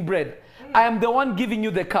distributing bread. I am the one giving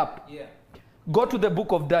you the cup. Yeah. Go to the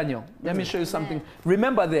book of Daniel. Let me show you something.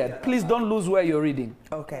 Remember there. Please don't lose where you're reading.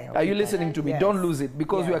 Okay. Are you listening to me? Yes. Don't lose it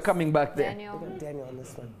because we are Yes. coming back there. Daniel. Daniel on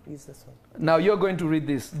this one. Use this one. Now you're going to read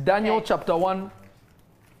this. Daniel Okay. chapter 1.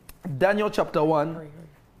 Daniel chapter 1.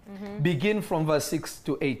 Begin from verse 6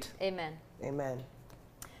 to 8. Amen. Amen.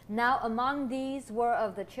 Now among these were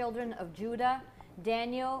of the children of Judah,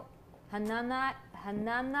 Daniel, Hanani,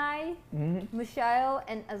 Mishael,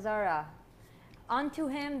 and Azariah. Unto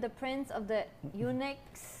him the prince of the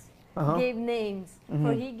eunuchs gave names,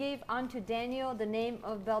 for he gave unto Daniel the name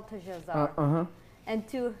of Belteshazzar, and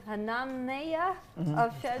to Hananiah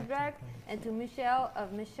of Shadrach, and to Mishael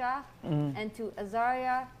of Meshach, and to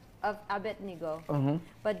Azariah of Abednego.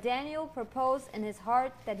 But Daniel proposed in his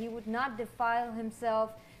heart that he would not defile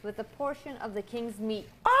himself with a portion of the king's meat.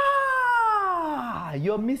 Ah,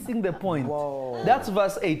 you're missing the point. Whoa. That's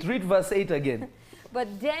verse 8. Read verse 8 again.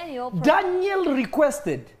 But Daniel Daniel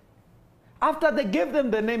requested. After they gave them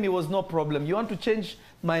the name, it was no problem. You want to change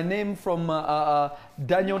my name from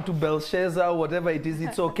Daniel to Belshazzar, whatever it is,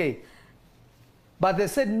 it's okay. But they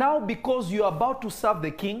said, now because you are about to serve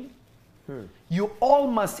the king, you all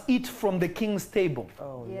must eat from the king's table.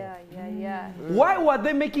 Oh, yeah. Why were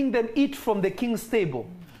they making them eat from the king's table?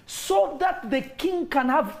 So that the king can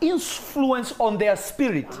have influence on their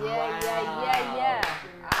spirit. Yeah.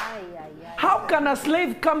 How can a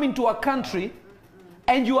slave come into a country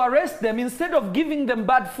and you arrest them? Instead of giving them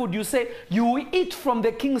bad food, you say, you will eat from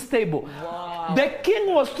the king's table. Wow. The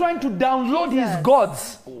king was trying to download his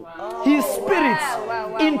gods, his spirits,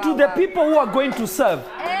 into the people who are going to serve.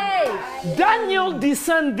 Hey! Daniel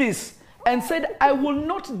discerned this and said, I will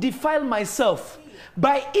not defile myself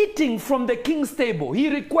by eating from the king's table. He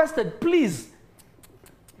requested, please,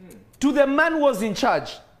 to the man who was in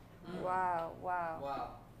charge. Wow.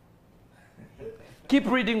 Keep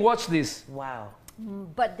reading, watch this. wow.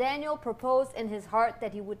 But Daniel proposed in his heart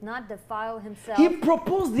that he would not defile himself He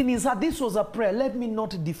proposed in his heart, this was a prayer, let me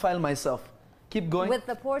not defile myself. Keep going. with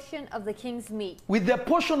the portion of the king's meat. With the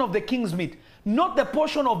portion of the king's meat, not the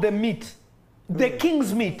portion of the meat, the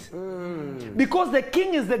king's meat. Because the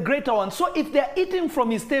king is the greater one. So if they're eating from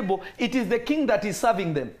his table, it is the king that is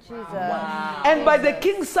serving them. Jesus. And by the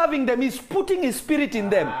king serving them, he's putting his spirit in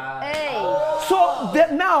them. Hey! So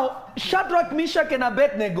now, Shadrach, Meshach, and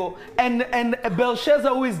Abednego, and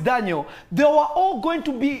Belshazzar, who is Daniel, they were all going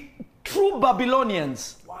to be true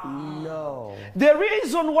Babylonians. No. The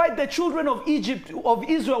reason why the children of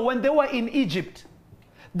Israel, when they were in Egypt,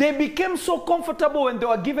 they became so comfortable when they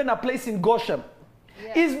were given a place in Goshen,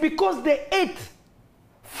 is because they ate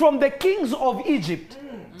from the kings of Egypt.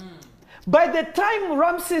 By the time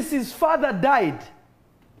Ramses, his father, died,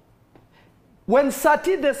 when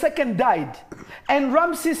Sati II died, and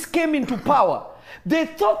Ramses came into power, they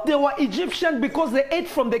thought they were Egyptian because they ate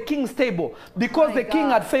from the king's table, because the king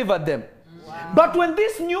had favored them. But when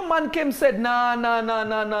this new man came, said, nah.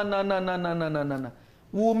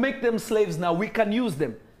 We'll make them slaves now. We can use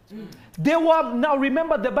them. They were, now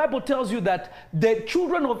remember, the Bible tells you that the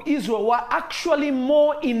children of Israel were actually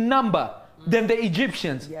more in number than the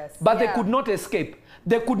Egyptians. Yes. But they could not escape.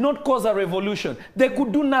 They could not cause a revolution. They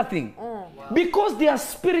could do nothing. Because their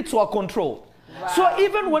spirits were controlled. So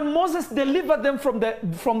even when Moses delivered them from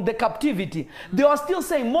the captivity, they were still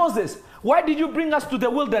saying, Moses, why did you bring us to the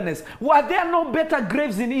wilderness? Were there no better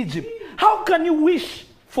graves in Egypt? How can you wish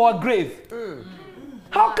for a grave?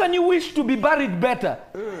 How can you wish to be buried better?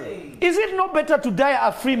 Is it not better to die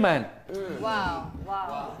a free man? Wow,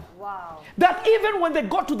 wow, wow. That even when they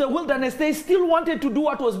got to the wilderness, they still wanted to do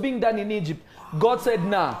what was being done in Egypt. God said,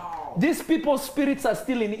 nah, these people's spirits are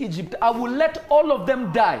still in Egypt. I will let all of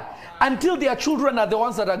them die until their children are the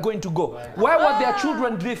ones that are going to go. Why were their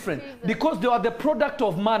children different? Because they are the product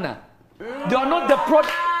of manna. They are not the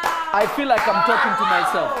product. I feel like I'm talking to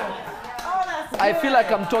myself. I feel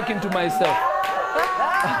like I'm talking to myself.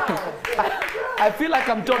 I feel like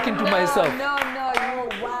I'm talking to myself. No,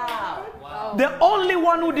 you Wow. The only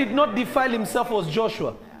one who did not defile himself was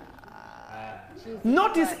Joshua.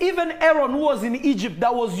 Notice even Aaron, who was in Egypt,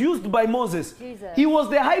 that was used by Moses. Jesus. He was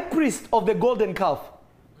the high priest of the golden calf.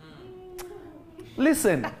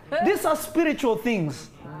 Listen, these are spiritual things.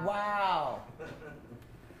 Wow.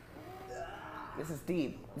 This is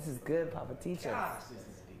deep. This is good, Papa. Teach us.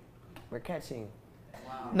 We're catching.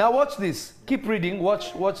 Now watch this. Keep reading.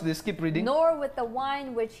 Watch this. Keep reading. nor with the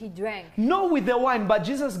wine which he drank. No with the wine, but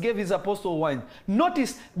Jesus gave his apostle wine.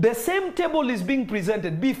 Notice the same table is being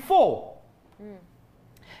presented before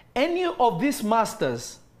any of these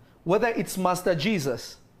masters, whether it's Master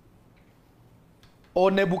Jesus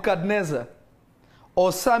or Nebuchadnezzar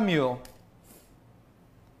or Samuel,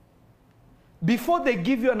 before they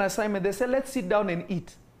give you an assignment, they say, let's sit down and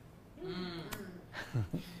eat.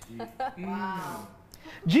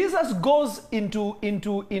 Jesus goes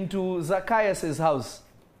into Zacchaeus' house.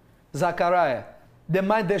 Zachariah,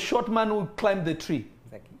 the short man who climbed the tree.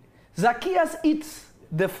 Zacchaeus eats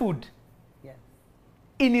the food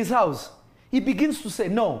in his house. He begins to say,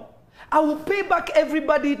 no, I will pay back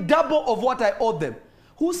everybody double of what I owe them.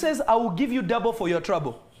 Who says I will give you double for your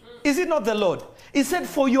trouble? Is it not the Lord? He said,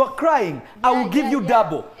 for your crying, I will give you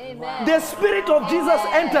double. Amen. The Spirit of Jesus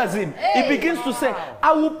enters him. He begins to say,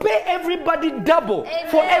 I will pay everybody double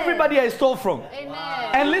for everybody I stole from. Amen.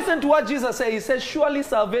 And listen to what Jesus said. He said, surely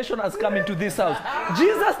salvation has come into this house.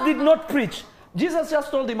 Jesus did not preach. Jesus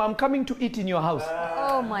just told him, I'm coming to eat in your house.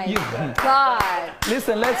 Oh my God.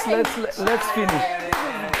 Listen, let's finish.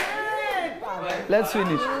 Let's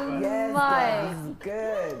finish. Yes, My. this is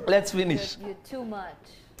good. Let's finish. You're too much.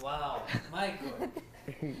 Wow, Michael.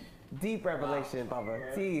 Deep revelation, Papa.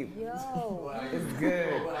 Deep. Yo. It's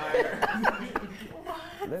good.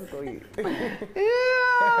 Let's go eat.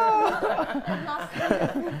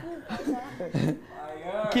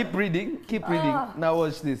 Keep reading. Keep reading. Now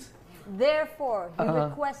watch this. Therefore, he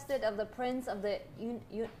requested of the prince of the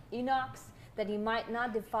eunuchs that he might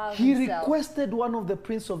not defile He himself. requested one of the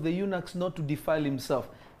prince of the eunuchs not to defile himself.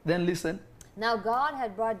 Then listen. Now God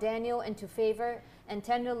had brought Daniel into favor and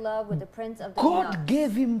tender love with the prince of the eunuchs. God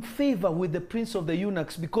gave him favor with the prince of the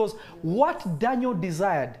eunuchs because what Daniel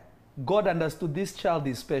desired, God understood this child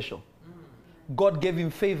is special. God gave him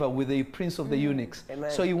favor with the prince of the eunuchs.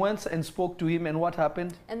 Amen. So he went and spoke to him, and what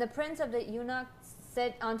happened? And the prince of the eunuchs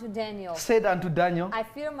said unto Daniel, Said unto Daniel, I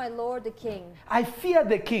fear my lord the king, I fear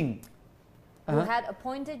the king who had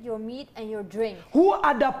appointed your meat and your drink. who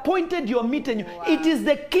had appointed your meat and Wow. it is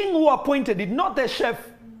the king who appointed it, not the chef.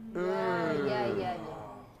 Yeah.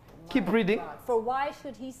 Keep reading. For why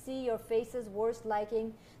should he see your faces worse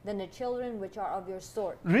liking than the children which are of your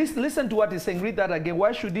sort? Listen to what he's saying. Read that again.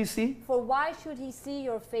 Why should he see? For why should he see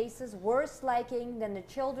your faces worse liking than the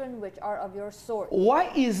children which are of your sort?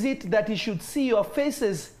 Why is it that he should see your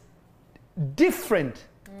faces different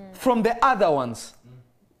from the other ones?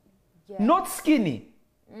 Yeah. Not skinny,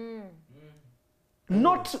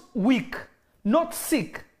 not weak, not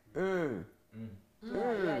sick.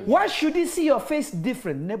 Why should he see your face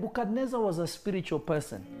different? Nebuchadnezzar was a spiritual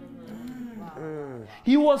person.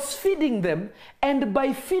 He was feeding them, and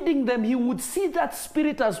by feeding them, he would see that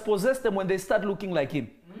spirit has possessed them when they start looking like him.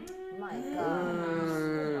 My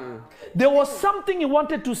God. There was something he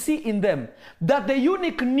wanted to see in them that the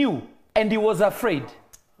eunuch knew, and he was afraid.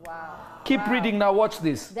 Wow. Keep reading now, watch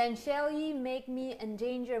this. Then shall ye make me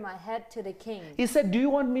endanger my head to the king? He said, do you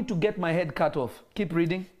want me to get my head cut off? Keep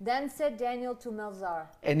reading. Then said Daniel to Melzar,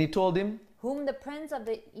 And he told him, whom the prince of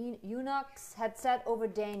the eunuchs had set over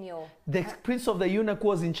Daniel, the prince of the eunuch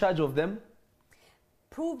was in charge of them.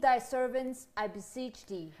 prove thy servants, I beseech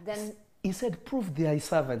thee, then He said, prove thy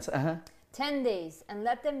servants. 10 days, and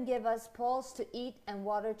let them give us pulse to eat and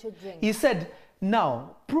water to drink. He said,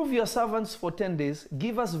 now, prove your servants for 10 days.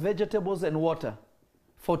 Give us vegetables and water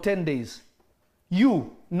for 10 days.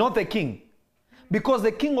 You, not the king. Because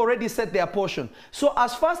the king already set their portion. So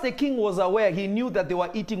as far as the king was aware, he knew that they were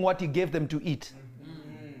eating what he gave them to eat.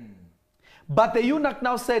 But the eunuch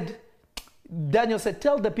now said, Daniel said,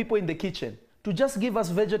 tell the people in the kitchen to just give us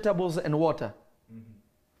vegetables and water.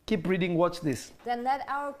 Keep reading, watch this. Then let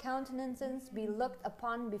our countenances be looked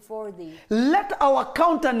upon before thee. Let our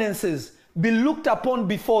countenances be looked upon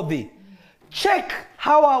before thee. Check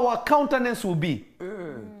how our countenance will be.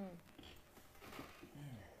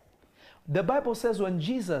 The Bible says when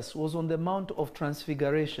Jesus was on the Mount of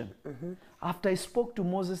Transfiguration, after he spoke to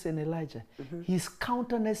Moses and Elijah, his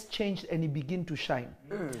countenance changed and he began to shine.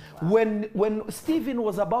 When Stephen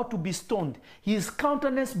was about to be stoned, his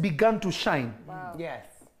countenance began to shine. Wow. Yes.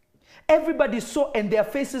 Everybody saw and their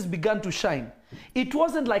faces began to shine. It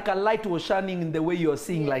wasn't like a light was shining in the way you're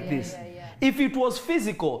seeing like this. If it was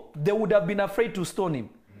physical, they would have been afraid to stone him.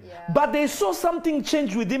 But they saw something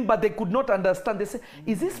change with him, but they could not understand. They said,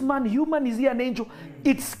 is this man human? Is he an angel?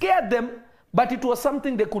 It scared them, but it was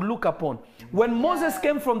something they could look upon. When Moses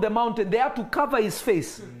came from the mountain, they had to cover his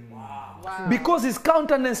face because his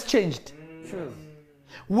countenance changed. True.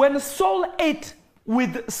 When Saul ate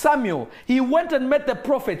with Samuel, he went and met the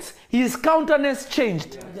prophets. His countenance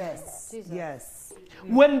changed. Yes. Jesus. Yes.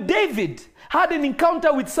 When David had an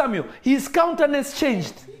encounter with Samuel, his countenance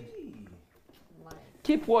changed.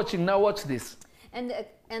 Keep watching. Now watch this. And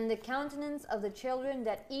the countenance of the children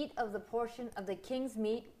that eat of the portion of the king's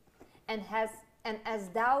meat, and as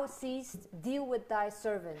thou seest, deal with thy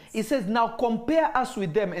servants. It says, now compare us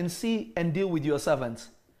with them and see and deal with your servants.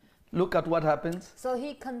 Look at what happens. So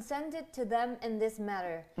he consented to them in this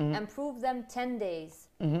matter, and proved them 10 days.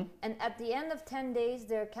 And at the end of 10 days,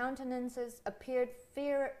 their countenances appeared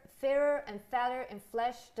fairer and fatter in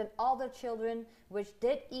flesh than all the children which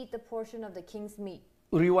did eat the portion of the king's meat.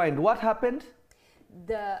 Rewind. What happened?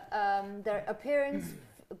 Their appearance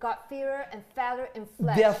got fairer and fatter in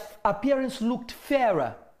flesh. Their appearance looked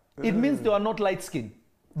fairer. It means they were not light skinned,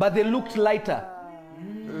 but they looked lighter.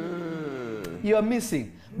 You are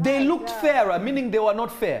missing. They looked fairer, meaning they were not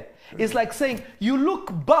fair. It's like saying, you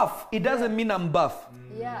look buff, it doesn't mean I'm buff.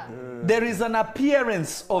 Yeah. There is an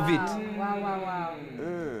appearance of it. Wow.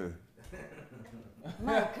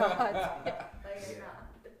 My God.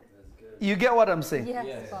 You get what I'm saying?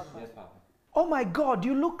 Yes, Papa. Yes, Papa. Oh my God,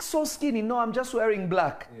 you look so skinny. No, I'm just wearing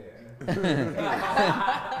black. Do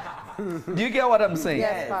you get what I'm saying?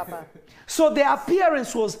 Yes, Papa. So their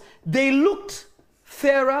appearance was, they looked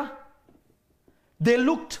fairer, they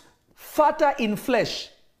looked fatter in flesh.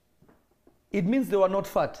 It means they were not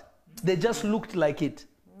fat. They just looked like it.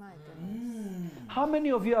 My goodness. How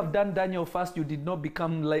many of you have done Daniel fast, you did not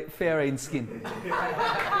become fairer in skin?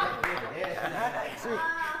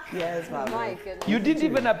 Yes, Papa. My goodness. You didn't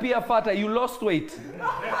even appear fatter, you lost weight.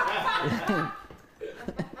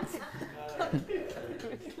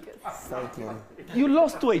 Soaking. You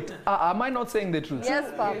lost weight. Am I not saying the truth?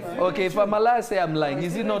 Yes, Papa. Okay, if I'm a liar, say I'm lying.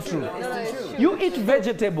 Is it not true? No, it's true. You eat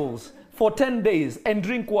vegetables for 10 days and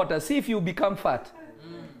drink water. See if you become fat.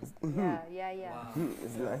 Yeah.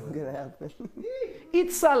 It's not gonna happen.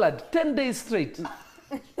 Eat salad 10 days straight. No,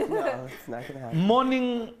 it's not gonna happen.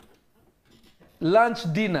 Morning,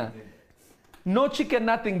 lunch, dinner. No chicken,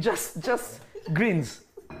 nothing. Just greens.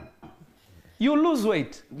 You lose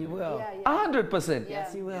weight. You will. Yeah. 100%.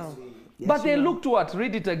 Yes, you will. Yes, But you they will. looked what?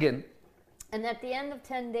 Read it again. And at the end of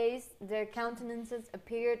 10 days, their countenances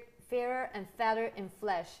appeared fairer and fatter in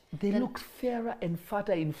flesh. They looked fairer and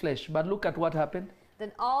fatter in flesh. But look at what happened.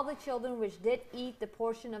 Than all the children which did eat the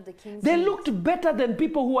portion of the king's They meat. looked better than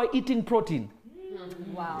people who are eating protein.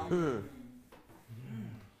 Wow.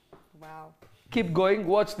 Wow. Keep going.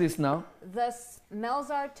 Watch this now. Thus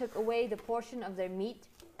Melzar took away the portion of their meat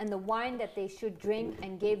and the wine that they should drink,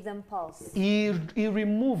 and gave them pulse. He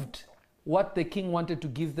removed what the king wanted to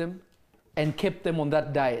give them and kept them on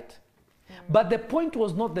that diet. But the point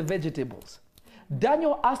was not the vegetables.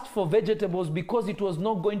 Daniel asked for vegetables because it was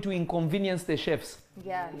not going to inconvenience the chefs.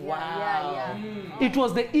 Yeah. It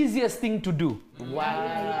was the easiest thing to do.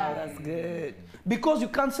 Wow, that's good. Because you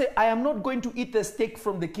can't say, I am not going to eat the steak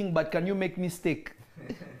from the king, but can you make me steak?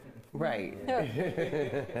 Right.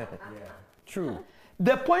 True.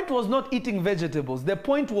 The point was not eating vegetables. The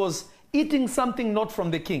point was eating something not from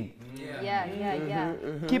the king. Yeah.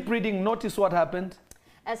 Keep reading. Notice what happened.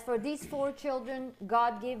 As for these 4 children,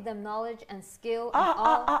 God gave them knowledge and skill in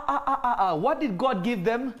all What did God give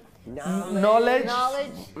them? Knowledge.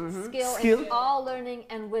 knowledge, skill, in all learning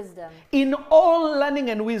and wisdom. In all learning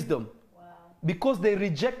and wisdom. Because they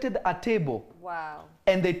rejected a table Wow.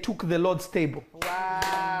 and they took the Lord's table.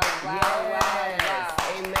 Wow.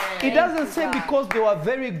 Amen. It doesn't say because they were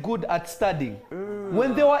very good at studying.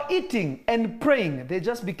 When they were eating and praying, they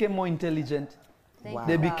just became more intelligent. Thank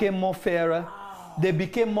They you, God. became more fairer. They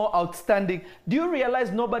became more outstanding. Do you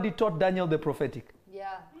realize nobody taught Daniel the prophetic?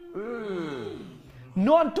 Yeah.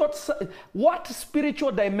 No one taught what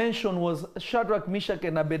spiritual dimension was Shadrach, Meshach,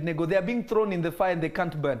 and Abednego. They are being thrown in the fire and they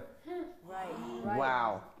can't burn. Right.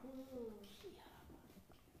 Wow.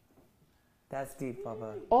 That's deep,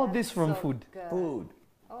 Papa. All this from So food. good. Food.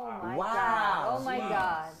 Oh my Wow. God. Oh my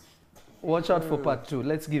God. Watch out for part 2.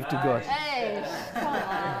 Let's give to God. Hey, come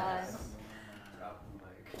on.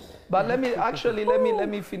 But let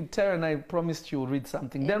me fin Tara and I promised you read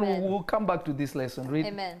something. Then Amen. we'll come back to this lesson. Read.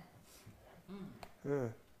 Amen.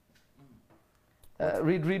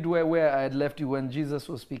 Read where I had left you when Jesus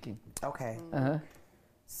was speaking. Okay. Uh-huh.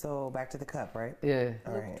 So back to the cup, right? Yeah.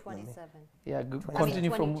 All Luke right. 27. Yeah. I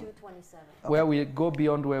Continue mean, from 22, 27. where we go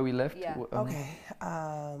beyond where we left. Yeah. Okay.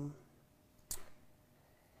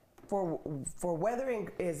 For whether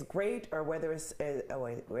is great or whether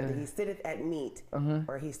whether he sitteth at meat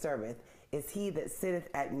or he serveth, is he that sitteth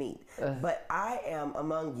at meat. But I am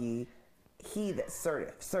among ye he that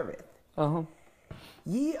serveth. Uh-huh.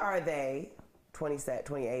 Ye are they,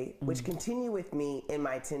 28, which continue with me in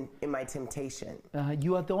my temptation.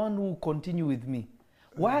 You are the one who continue with me.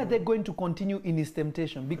 Why are they going to continue in his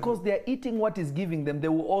temptation? Because they are eating what is giving them, they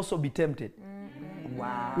will also be tempted.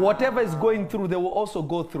 Wow. Whatever is going through, they will also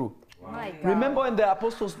go through. My God. Remember when the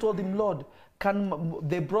apostles told him, Lord,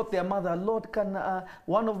 they brought their mother, Lord, can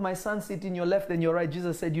one of my sons sit in your left and your right?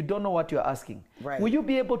 Jesus said, you don't know what you're asking. Right. Will you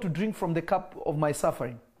be able to drink from the cup of my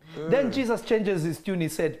suffering? Then Jesus changes his tune. He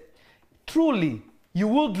said, truly, you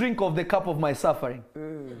will drink of the cup of my suffering.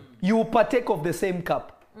 You will partake of the same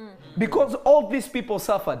cup. Because all these people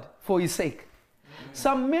suffered for his sake.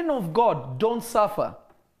 Some men of God don't suffer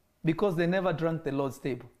because they never drank the Lord's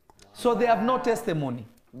table. So they have no testimony.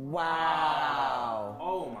 Wow.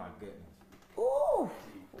 Oh my goodness.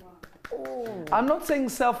 Ooh. I'm not saying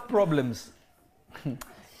self-problems.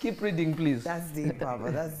 Keep reading, please. That's deep,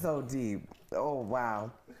 Papa. That's so deep. Oh,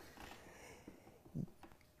 wow.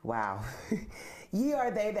 Wow. Ye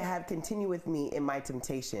are they that have continued with me in my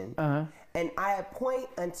temptation. And I appoint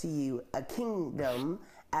unto you a kingdom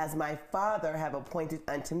as my Father have appointed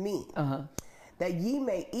unto me. That ye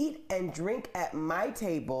may eat and drink at my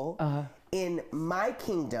table in my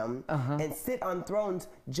kingdom and sit on thrones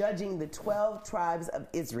judging the 12 tribes of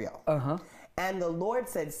Israel. And the Lord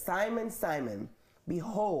said, Simon, Simon,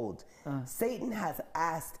 behold, Satan has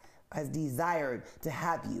desired to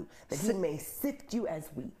have you, that he may sift you as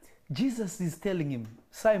wheat. Jesus is telling him,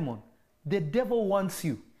 Simon, the devil wants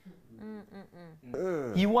you.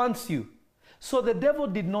 He wants you. So the devil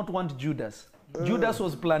did not want Judas. Judas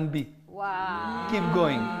was plan B. Wow. Keep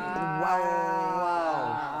going.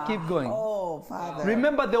 Wow. Keep going. Oh, Father.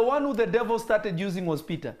 Remember, the one who the devil started using was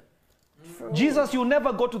Peter. Jesus, you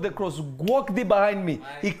never go to the cross. Walk thee behind me.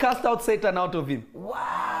 He cast out Satan out of him.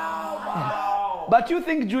 Wow. But you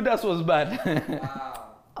think Judas was bad.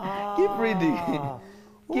 Keep reading.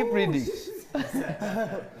 Keep reading.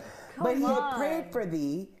 But he had prayed for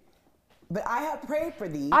thee. But I have prayed for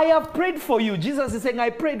thee. I have prayed for you. Jesus is saying, I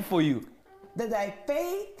prayed for you. That thy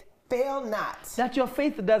faith fail not. That your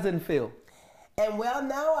faith doesn't fail. And well,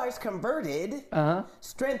 now art converted,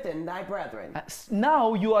 strengthen thy brethren.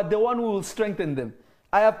 Now you are the one who will strengthen them.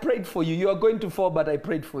 I have prayed for you. You are going to fall, but I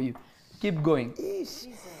prayed for you. Keep going.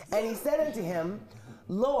 And he said unto him,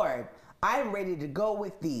 Lord, I am ready to go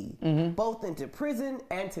with thee, both into prison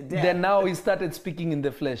and to death. Then now he started speaking in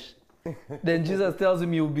the flesh. Then Jesus tells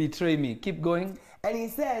him, you will betray me. Keep going. And he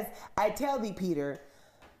says, I tell thee, Peter,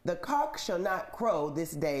 the cock shall not crow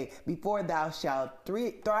this day before thou shalt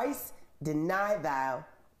thrice deny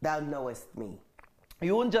thou knowest me.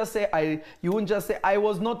 You won't just say I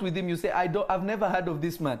was not with him. You say I've never heard of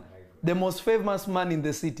this man, the most famous man in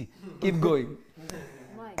the city. Keep going.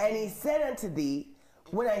 And he said unto thee,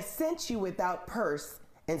 when I sent you without purse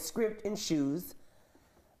and scrip and shoes,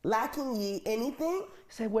 lacking ye anything?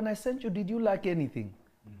 Say, when I sent you, did you lack anything?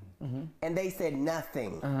 And they said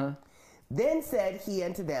nothing. Then said he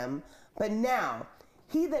unto them, but now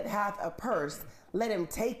he that hath a purse, let him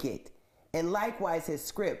take it, and likewise his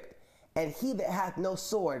scrip. And he that hath no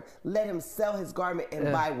sword, let him sell his garment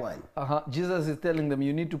and buy one. Jesus is telling them,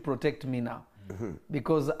 you need to protect me now.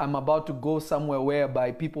 Because I'm about to go somewhere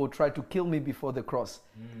whereby people will try to kill me before the cross.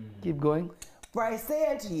 Keep going. For I say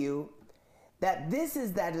unto you, that this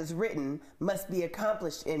that is written must be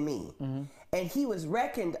accomplished in me. And he was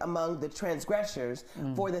reckoned among the transgressors,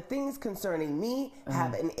 for the things concerning me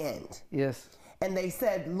have an end. Yes. And they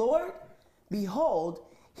said, Lord, behold,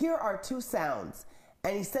 here are 2 sounds.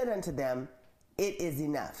 And he said unto them, it is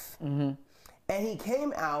enough. And he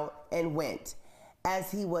came out and went,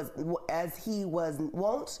 as he was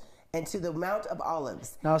wont, into the Mount of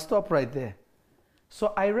Olives. Now stop right there.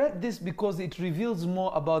 So I read this because it reveals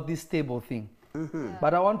more about this table thing.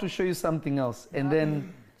 But I want to show you something else, and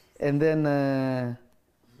then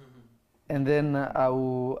I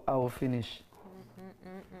will finish.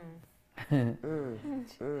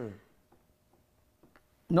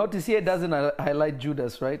 Notice here it doesn't highlight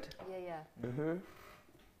Judas, right? Yeah.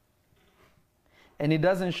 And it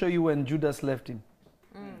doesn't show you when Judas left him.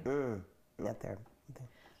 Not there.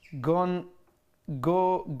 Go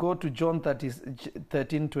to John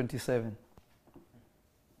 13:27.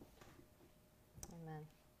 Amen.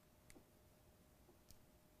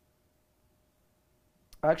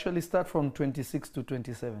 Actually, start from 26 to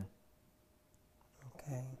 27.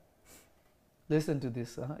 Okay. Listen to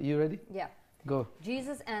this. You ready? Yeah. Go.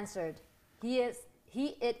 Jesus answered, He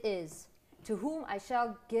it is, to whom I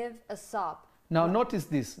shall give a sop. Now notice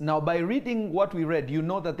this. Now by reading what we read, you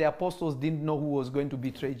know that the apostles didn't know who was going to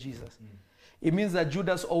betray Jesus. It means that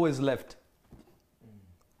Judas always left.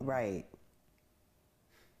 Right.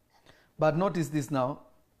 But notice this now.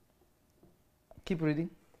 Keep reading.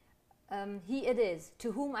 He it is,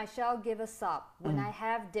 to whom I shall give a sop, when I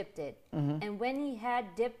have dipped it. And when he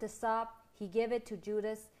had dipped the sop, he gave it to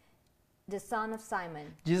Judas, the son of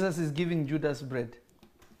Simon. Jesus is giving Judas bread.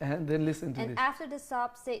 And then listen to And this. after the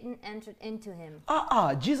sop, Satan entered into him.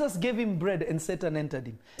 Jesus gave him bread and Satan entered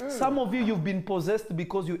him. Some of you've been possessed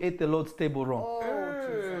because you ate the Lord's table wrong.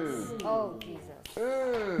 Oh,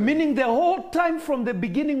 Jesus. Meaning the whole time from the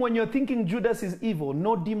beginning when you're thinking Judas is evil,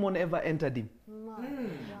 no demon ever entered him.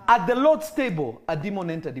 At the Lord's table, a demon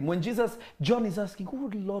entered him. When John is asking, who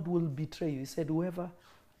Lord will betray you? He said, whoever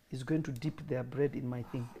is going to dip their bread in my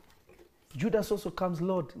thing. Judas also comes,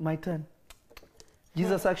 Lord, my turn.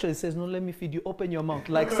 Jesus actually says, no, let me feed you. Open your mouth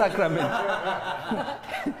like sacrament.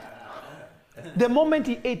 The moment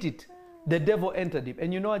he ate it, the devil entered him.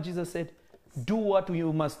 And you know what Jesus said? Do what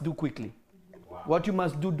you must do quickly. Wow. What you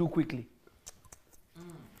must do quickly.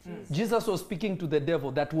 Jesus was speaking to the devil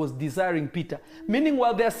that was desiring Peter. Meaning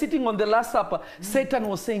while they are sitting on the Last Supper, Satan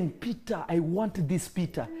was saying, Peter, I want this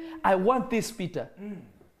Peter. I want this Peter.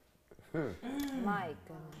 My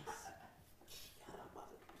goodness.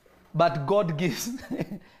 But God gives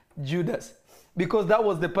Judas. Because that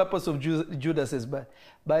was the purpose of Judas's birth.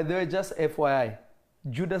 By the way, just FYI,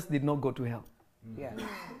 Judas did not go to hell. Yeah.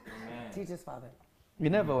 Teach us, Father. He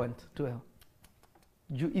never went to hell.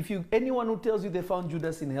 Anyone who tells you they found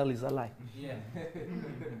Judas in hell is a lie. Yeah.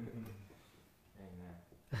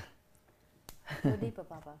 Go deeper,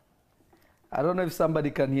 Papa. I don't know if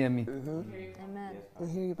somebody can hear me. Amen. I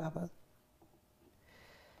hear you, Papa.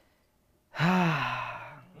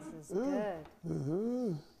 This is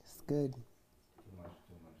good. It's good.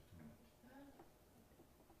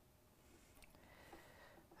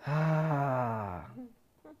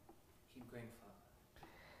 Keep going,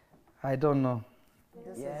 Father. I don't know.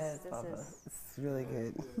 This Yes, is Papa. It's really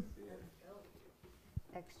good.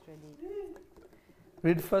 extra deep.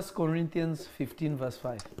 Read 1 Corinthians 15 verse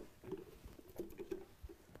 5. 1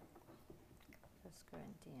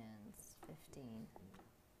 Corinthians 15,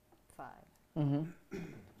 5.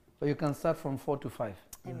 Or you can start from 4 to 5.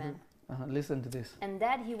 Amen. Listen to this. And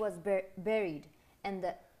that he was buried, and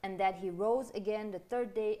that he rose again the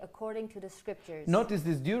third day according to the scriptures. Notice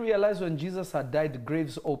this. Do you realize when Jesus had died,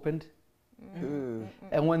 graves opened?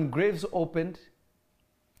 And when graves opened,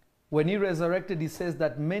 when he resurrected, he says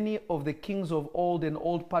that many of the kings of old and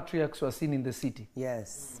old patriarchs were seen in the city.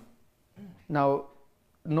 Yes. Now,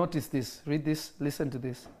 notice this. Read this. Listen to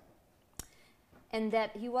this. And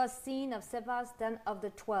that he was seen of Cephas, then of the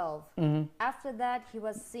 12. After that, he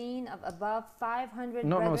was seen of above 500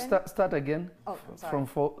 brethren. Start again. Oh, I'm sorry. From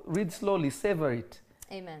 4. Read slowly. Savor it.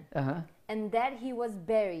 Amen. Uh-huh. And that he was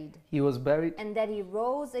buried. He was buried. And that he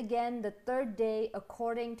rose again the third day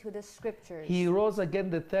according to the scriptures. He rose again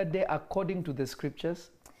the third day according to the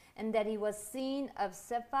scriptures. And that he was seen of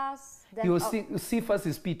Cephas. Then He was of, seen. Cephas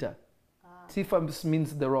is Peter. Cephas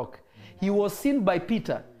means the rock. He was seen by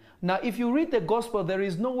Peter. Now, if you read the gospel, there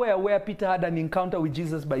is nowhere where Peter had an encounter with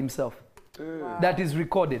Jesus by himself. Wow. That is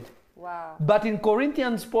recorded. Wow. But in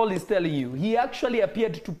Corinthians, Paul is telling you, he actually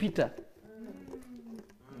appeared to Peter.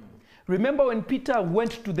 Remember when Peter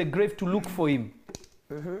went to the grave to look for him?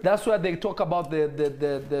 That's why they talk about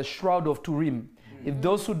the shroud of Turin. If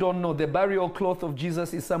those who don't know, the burial cloth of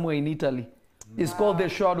Jesus is somewhere in Italy. It's called the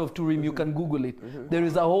Shroud of Turin. You can Google it. There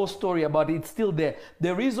is a whole story about it. It's still there.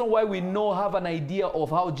 The reason why we have an idea of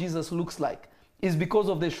how Jesus looks like is because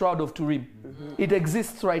of the Shroud of Turin. It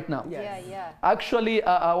exists right now. Yeah, yeah. Actually,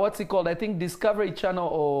 what's it called? I think Discovery Channel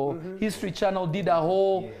or History Channel did a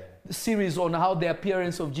whole series on how the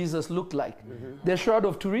appearance of Jesus looked like. The Shroud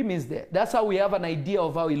of Turin is there. That's how we have an idea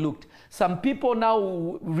of how he looked. Some people now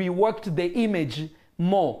reworked the image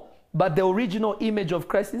more. but the original image of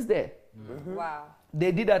Christ is there. Wow.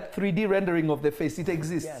 They did a 3D rendering of the face. It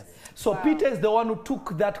exists. Yes. So Wow. Peter is the one who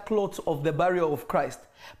took that cloth of the burial of Christ.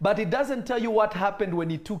 But it doesn't tell you what happened when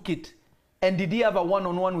he took it. And did he have a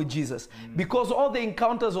one-on-one with Jesus? Because all the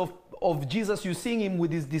encounters of Jesus, you're seeing him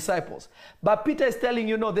with his disciples. But Peter is telling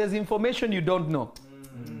you, no, there's information you don't know.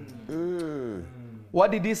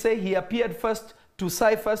 What did he say? He appeared first to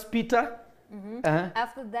Cephas, Peter.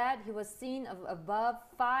 After that, he was seen of above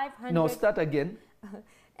 500. No, start again.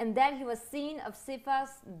 And then he was seen of Cephas,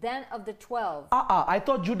 then of the 12. I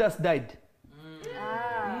thought Judas died.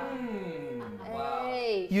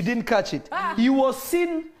 Hey. You didn't catch it. He was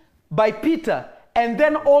seen by Peter and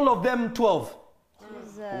then all of them 12.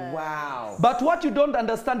 Jesus. Wow. But what you don't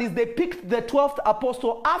understand is they picked the 12th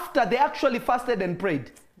apostle after they actually fasted and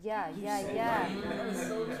prayed. Yeah.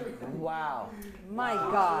 Wow. My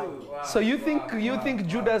God. So you think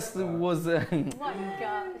Judas was... My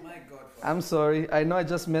God. My God. I'm sorry. I know I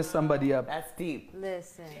just messed somebody up. That's deep.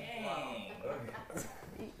 Listen.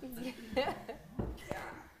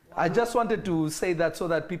 I just wanted to say that so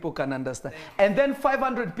that people can understand. And then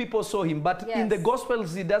 500 people saw him. But in the Yes.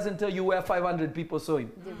 Gospels, it doesn't tell you where 500 people saw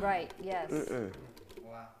him. You're right. Yes.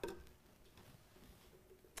 Wow.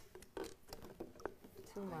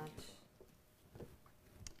 Too much.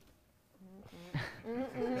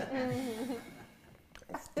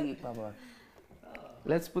 That's deep, Baba.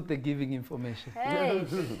 Let's put the giving information. Hey.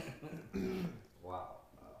 Wow.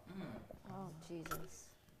 Oh, Jesus.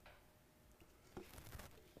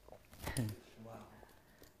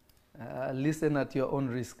 Listen at your own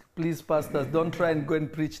risk. Please, pastors, don't try and go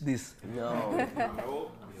and preach this. No.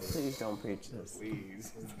 Please don't preach this.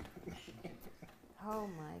 Oh,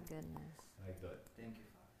 my goodness. My God. Thank you,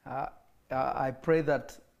 Father. I pray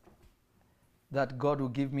that God will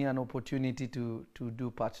give me an opportunity to do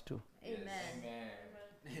part 2. Amen. Amen.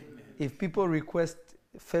 If people request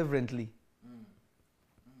fervently,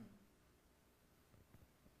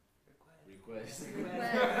 Request.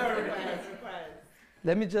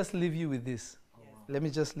 let me just leave you with this. Let me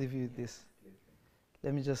just leave you with this.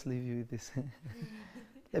 Let me just leave you with this.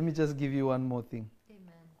 Let me just give you one more thing.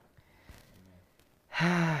 Amen.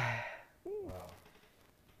 Wow.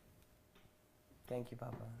 Thank you,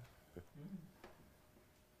 Papa.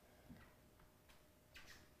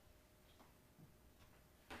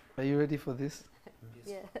 Are you ready for this?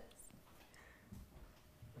 Yes.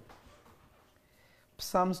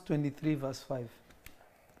 Psalms 23 verse 5.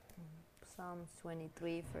 Psalms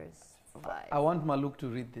 23, verse 5. I want Maluk to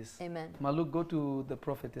read this. Amen. Maluk, go to the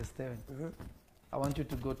prophetess Terry. I want you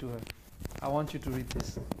to go to her. I want you to read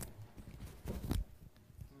this.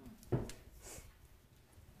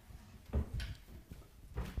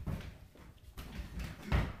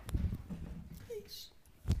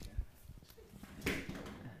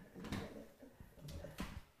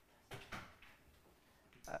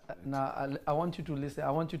 Now, I want you to listen.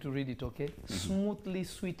 I want you to read it, okay? Smoothly,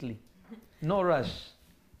 sweetly. No rush.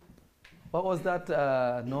 What was that?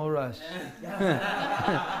 No rush.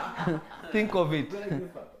 Think of it.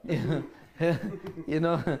 You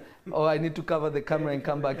know, oh, I need to cover the camera and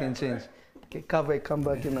come back and change. Okay, cover it, come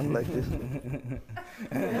back, and I'm like this.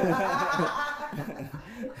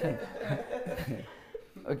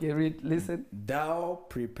 Okay, read, listen. Thou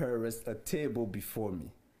preparest a table before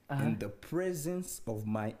me in the presence of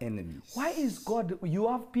my enemies. Why is God, you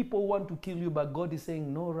have people who want to kill you, but God is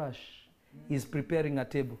saying no rush. He's preparing a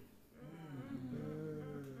table.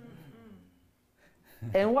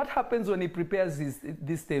 And what happens when he prepares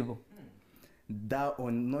this table? Thou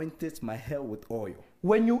anointest my head with oil.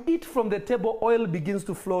 When you eat from the table, oil begins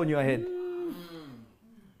to flow on your head.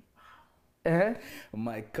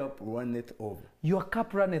 My cup runneth over. Your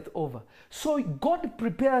cup runneth over. So God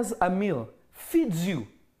prepares a meal, feeds you.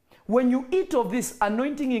 When you eat of this,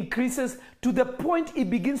 anointing increases to the point it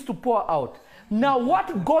begins to pour out. Now,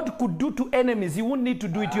 what God could do to enemies, He won't need to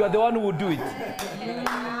do it. You are the one who will do it.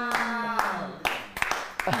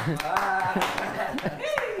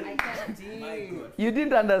 You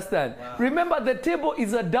didn't understand. Wow. Remember, the table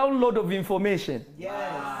is a download of information.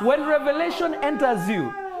 Yes. When revelation enters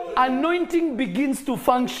you, anointing begins to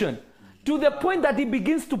function to the point that it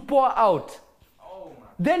begins to pour out.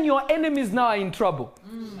 Then your enemies now are in trouble.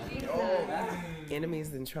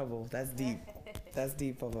 Enemies in trouble. That's deep. That's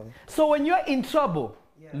deep, Papa. So when you're in trouble,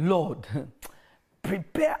 Lord,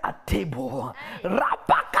 prepare a table.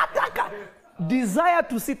 Desire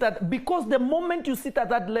to sit at, because the moment you sit at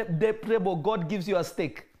that table, God gives you a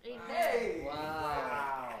steak.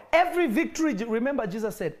 Wow. Every victory, remember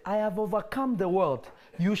Jesus said, I have overcome the world.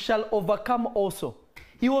 You shall overcome also.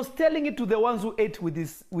 He was telling it to the ones who ate with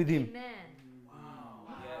him. Amen.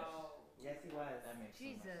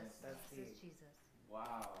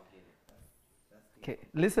 Wow. Okay,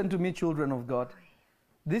 listen to me, children of God.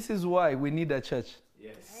 This is why we need a church.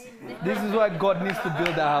 Yes. This is why God needs to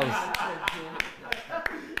build a house.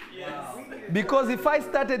 Because if I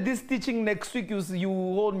started this teaching next week, you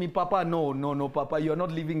hold me, Papa. No, Papa, you're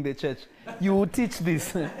not leaving the church. You will teach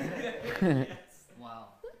this. Wow.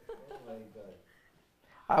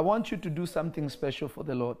 I want you to do something special for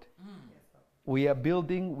the Lord. We are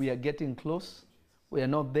building, we are getting close. We are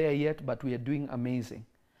not there yet, but we are doing amazing.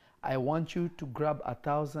 I want you to grab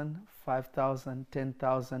 1,000, 5,000,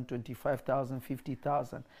 10,000, 25,000,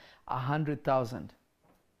 50,000, 100,000,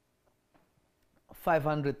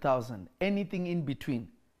 500,000, anything in between.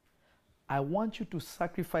 I want you to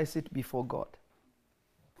sacrifice it before God.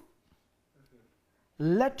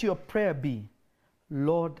 Let your prayer be,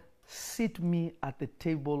 Lord, sit me at the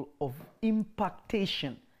table of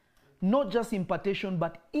impactation. Not just impartation,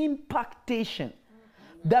 but impactation.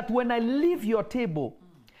 That when I leave your table,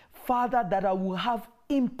 Father, that I will have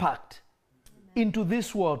impact into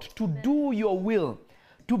this world to do your will,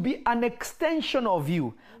 to be an extension of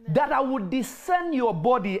you, that I would discern your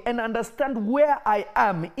body and understand where I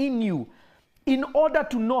am in you in order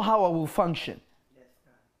to know how I will function.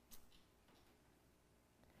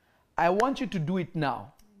 I want you to do it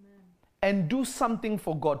now. And do something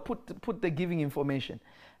for God. Put the giving information.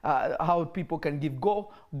 How people can give.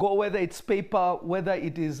 Go whether it's PayPal, whether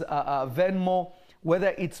it is Venmo,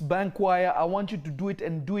 whether it's Bankwire. I want you to do it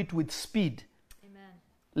and do it with speed. Amen.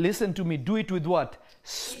 Listen to me. Do it with what?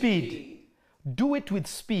 Speed. Do it with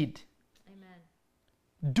speed.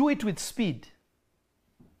 Amen. Do it with speed.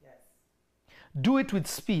 Yes. Do it with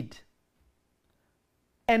speed.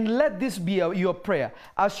 And let this be your prayer.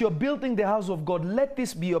 As you're building the house of God, let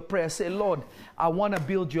this be your prayer. Say, Lord, I want to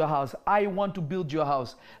build your house. I want to build your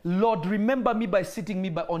house. Lord, remember me by sitting me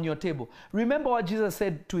on your table. Remember what Jesus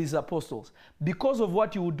said to his apostles. Because of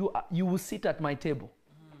what you will do, you will sit at my table.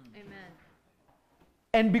 Amen.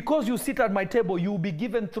 And because you sit at my table, you will be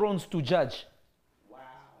given thrones to judge. Wow.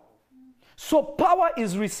 So power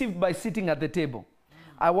is received by sitting at the table.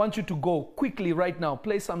 I want you to go quickly right now.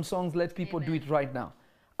 Play some songs. Let people do it right now.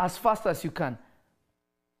 As fast as you can.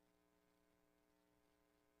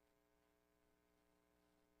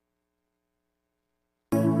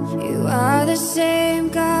 You are the same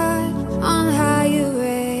God, on high you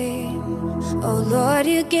reign. Oh Lord,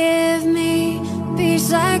 you give me peace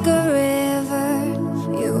like a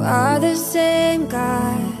river. You are the same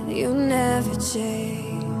God, you never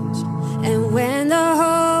change. And when the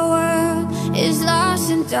whole world is lost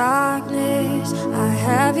in darkness, I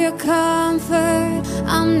have your comfort,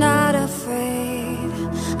 I'm not afraid.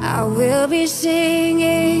 I will be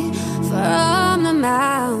singing from the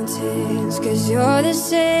mountains, 'cause you're the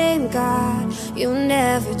same God, you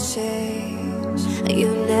never change.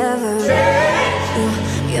 You never,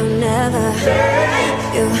 you never,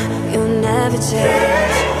 you never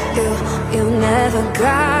change. You never,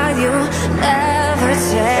 God, you never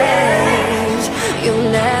change. You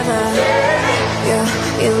never,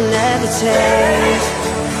 you never change.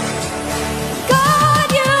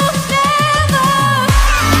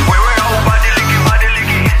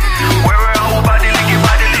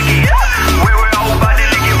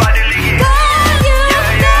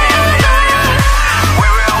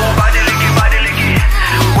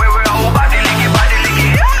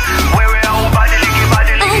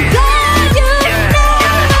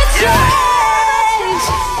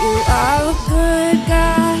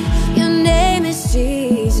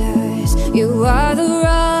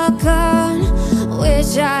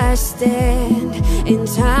 In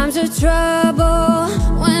times of trouble,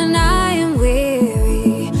 when I am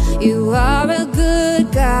weary, you are a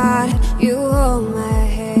good God, you hold my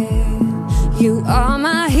hand. You are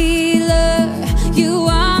my healer, you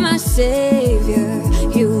are my savior,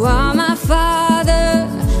 you are my father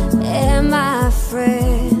and my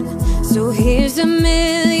friend. So here's a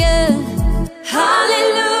million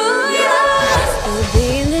hallelujah for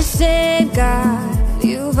being the same God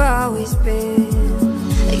you've always been.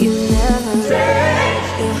 You never change.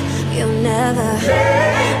 You never,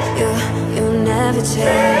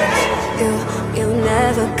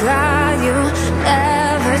 God, you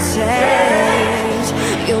never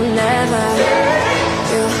change. You never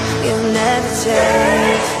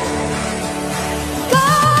change.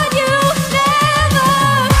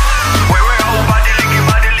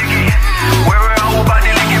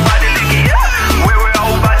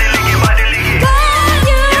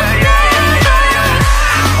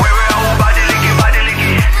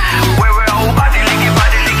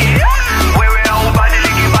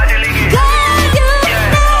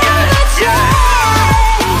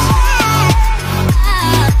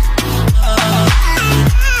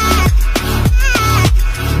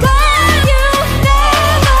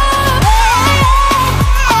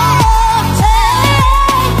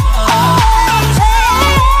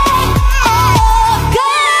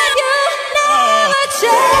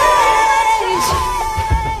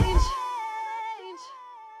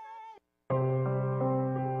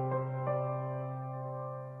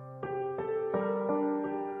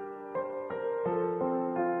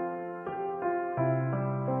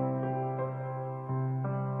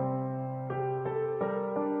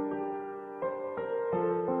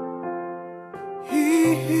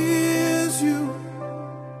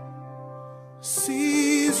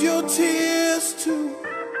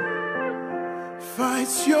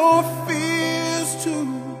 fights your fears too,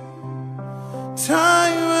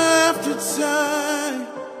 time after time.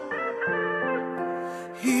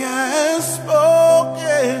 He has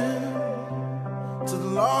spoken to the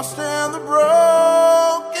lost and the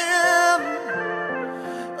broken,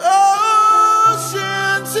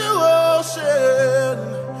 ocean to ocean.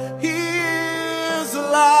 He is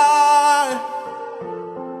alive.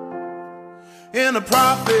 In the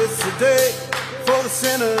prophets today, for the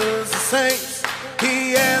sinners, the saints,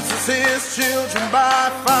 He answers His children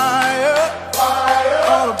by fire.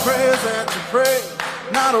 All the prayers that you pray,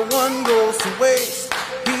 not a one goes to waste.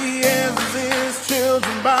 He answers His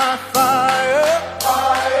children by fire.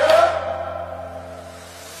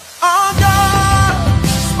 Our God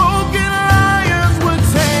spoke and lions were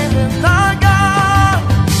tamed, and our God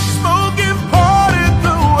spoke and parted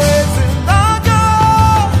the waves, and our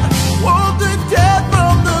God woke the dead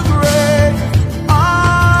from the grave.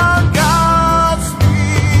 Our God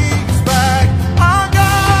speaks back. Our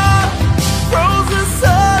God froze the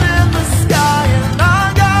sun in the sky, and our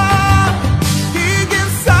God, He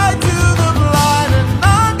gives sight to the blind, and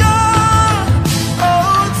our God,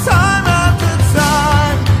 oh, time after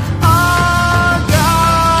time, our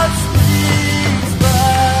God speaks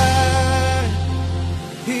back.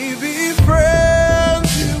 He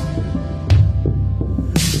befriends you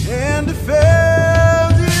and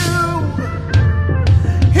defends you.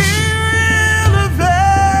 He will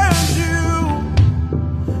avenge you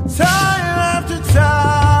time after time.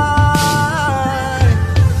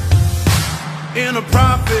 In the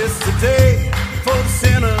prophets today, for the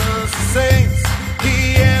sinners, the saints, He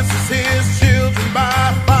answers His children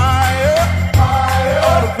by fire.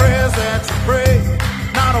 All the prayers that you pray,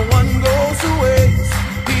 not a one goes to waste.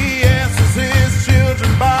 He answers His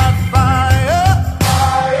children by fire.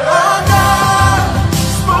 Our God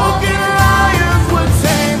spoke and lions were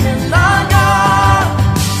tamed, and our God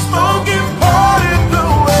spoke and parted the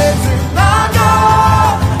waves, and our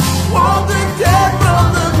God woke the dead from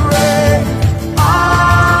the grave.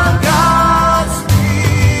 Our God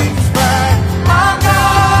speaks back. Our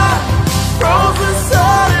God froze the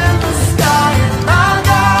sun in the sky, and our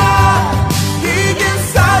God, He gives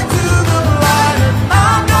sight to the blind, and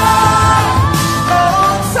our God,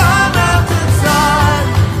 oh, time after time,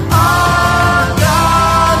 our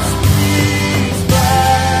God speaks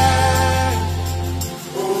back.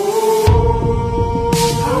 Our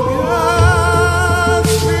God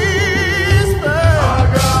speaks back.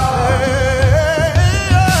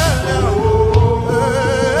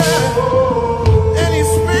 And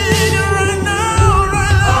He's speaking right now,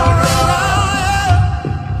 right now, right now.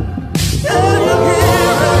 Can you hear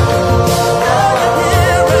it? Can you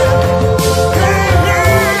hear it? Can you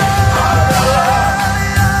hear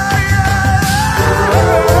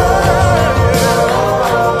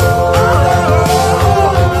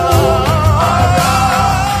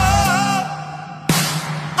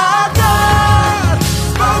Our God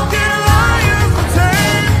spoke and lions were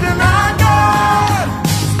tamed, and our God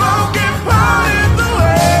spoke and parted the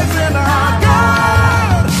waves, and our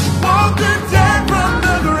God woke the dead from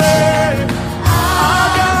the grave. Our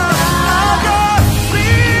God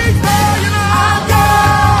speaks back, and our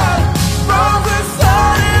God froze the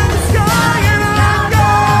sun in the sky, and our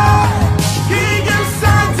God, He gives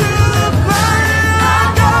sight to the blind, and our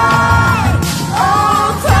God, all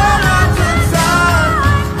time after time,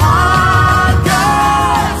 our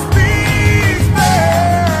God speaks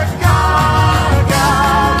back. Our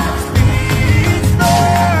God speaks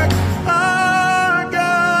back. Our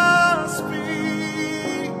God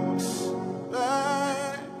speaks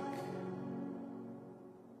back.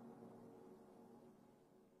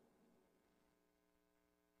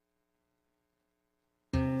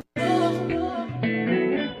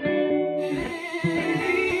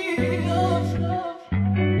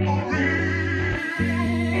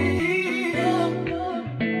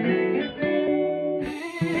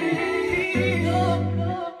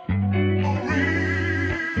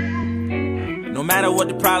 No matter what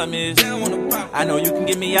the problem is, I know you can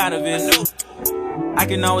get me out of it. I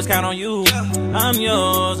can always count on you. I'm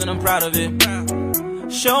yours and I'm proud of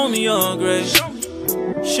it. Show me your grace,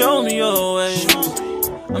 show me your way.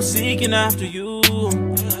 I'm seeking after you.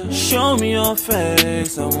 Show me your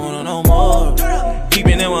face, I wanna know more.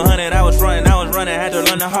 Keeping it 100, I was running, had to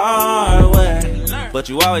learn the hard way. But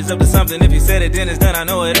you always up to something, if you said it then it's done. I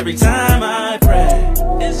know it every time I pray.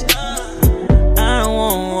 It's done. I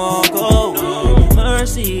won't walk away.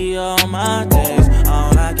 Mercy all my days,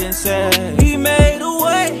 all I can say. He made a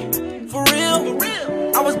way, for real.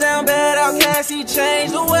 I was down bad, outcast, He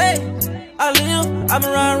changed the way I live. I've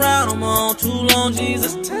been riding around, I'm on too long.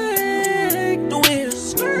 Jesus, take the wheel,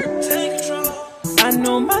 take control. I I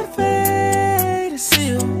know my fate is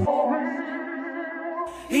sealed.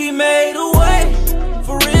 He made a way,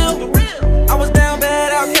 for real. I was down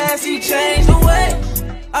bad, outcast, he changed the way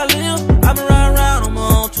I live. I've been riding around him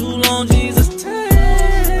all too long. Jesus,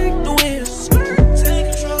 take the wheel,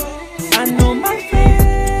 take control. I know my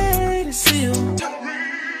fate is sealed.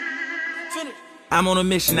 I'm on a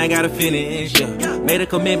mission, I gotta finish, yeah. Made a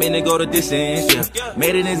commitment to go the distance, yeah.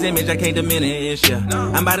 Made it in his image, I can't diminish, yeah.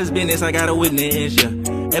 I'm about his business, I gotta witness, yeah.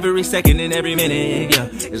 Every second and every minute,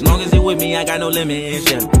 yeah. As long as you're with me, I got no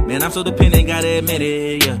limits, yeah. Man, I'm so dependent, gotta admit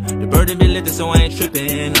it, yeah. The burden been lifted, so I ain't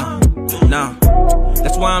tripping, no.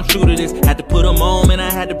 That's why I'm true to this. Had to put them on, and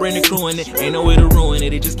I had to bring the crew in it. Ain't no way to ruin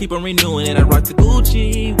it, it just keep on renewing it. I rock the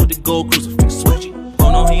Gucci with the gold crucifix switch.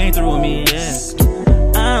 Oh no, he ain't through with me, yeah.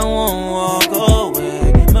 I won't walk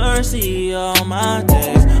away, mercy all my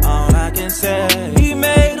days, all I can say. He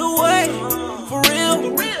made a way, for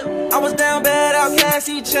real. I was down bad, outcast,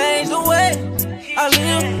 he changed the way I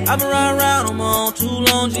live. I've been riding around him all too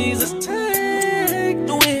long. Jesus, take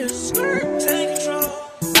the wheel, take control.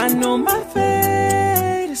 I know my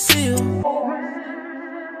fate is sealed.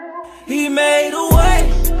 He made a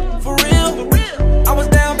way, for real. I was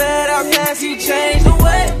down bad, outcast, he changed the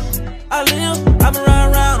way I live. I've been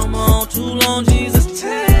riding around him all too long. Jesus,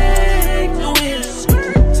 take the wheel,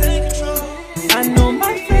 take control. I know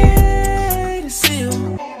my fate is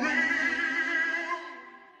sealed.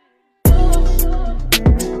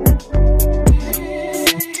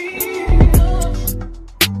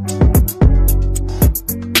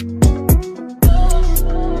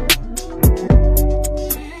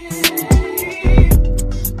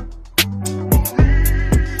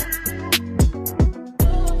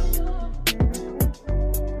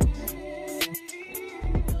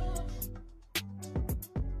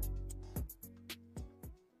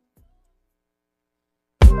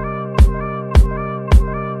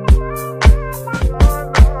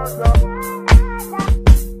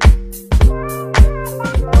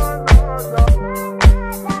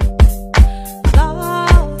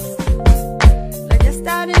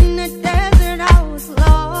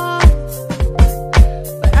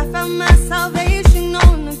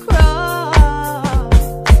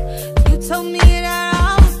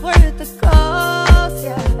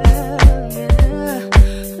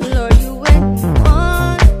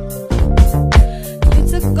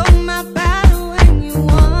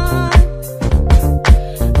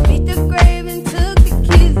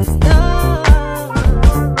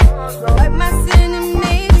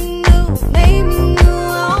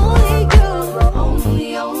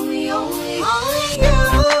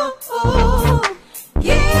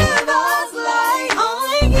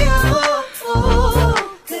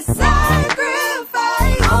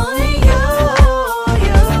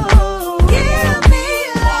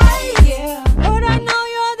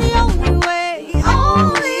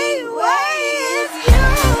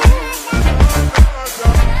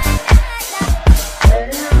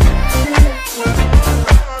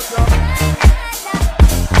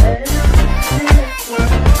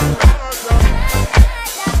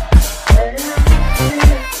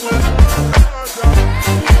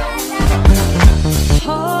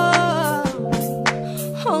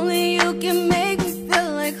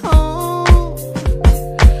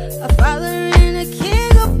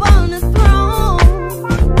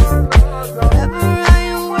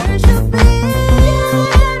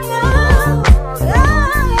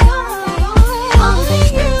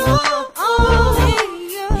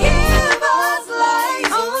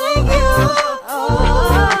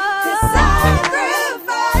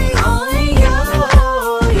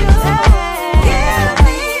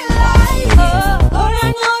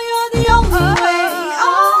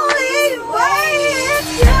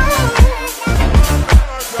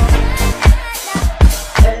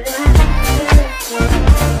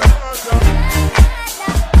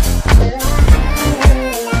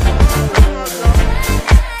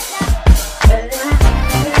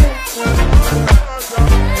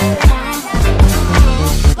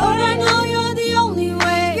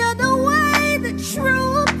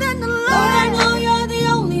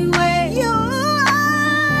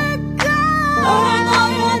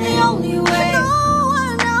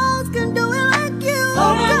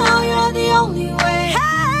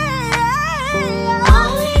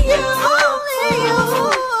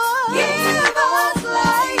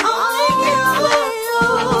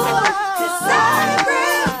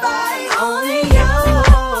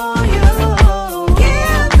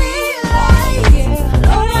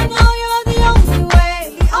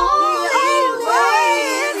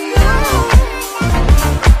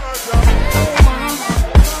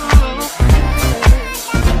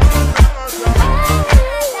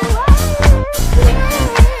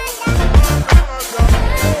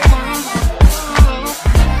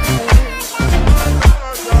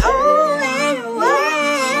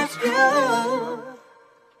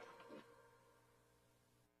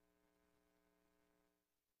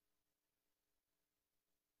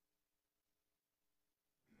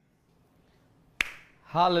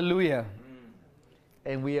 Hallelujah.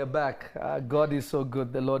 And we are back. God is so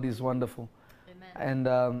good. The Lord is wonderful. Amen.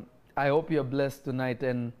 And I hope you're blessed tonight.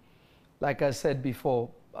 And like I said before,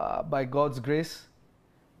 by God's grace,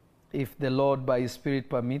 if the Lord by His Spirit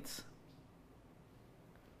permits,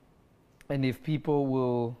 and if people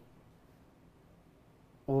will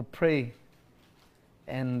pray,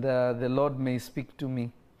 and the Lord may speak to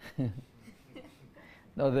me.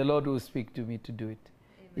 No, the Lord will speak to me to do it.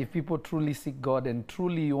 Amen. If people truly seek God and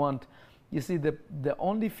truly you want, you see, the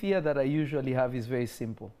only fear that I usually have is very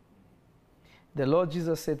simple. The Lord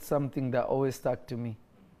Jesus said something that always stuck to me.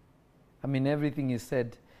 I mean, everything He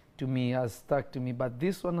said to me has stuck to me, but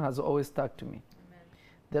this one has always stuck to me. Amen.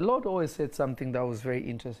 The Lord always said something that was very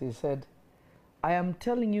interesting. He said, I am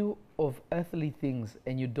telling you of earthly things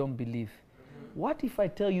and you don't believe. What if I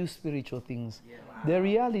tell you spiritual things? Yeah. The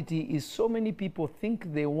reality is so many people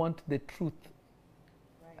think they want the truth,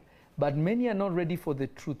 Right. but many are not ready for the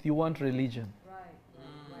truth. You want religion. Right.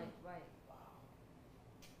 Right.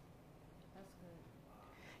 That's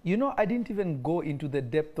good. You know, I didn't even go into the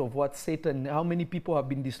depth of what Satan, how many people have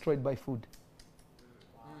been destroyed by food.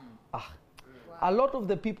 Ah. A lot of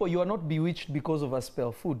the people, you are not bewitched because of a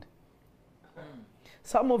spell, food.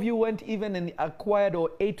 Some of you went even and acquired or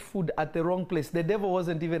ate food at the wrong place. The devil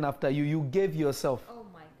wasn't even after you. You gave yourself. Oh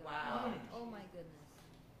my God. Wow. Oh my goodness.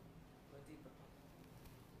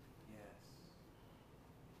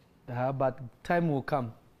 Yes. But time will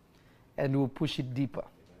come and we'll push it deeper.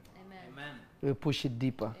 Amen. Amen. We'll push it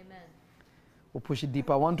deeper. Amen. We'll push it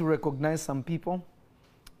deeper. I want to recognize some people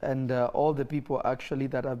and all the people actually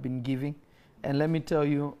that have been giving. And let me tell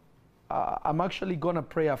you, I'm actually going to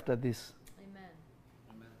pray after this. Amen.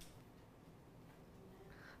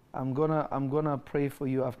 Amen. I'm gonna pray for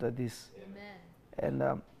you after this. Amen. And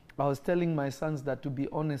I was telling my sons that, to be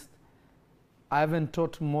honest, I haven't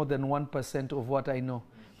taught more than 1% of what I know.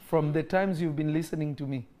 From the times you've been listening to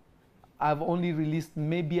me, I've only released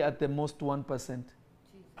maybe at the most 1%.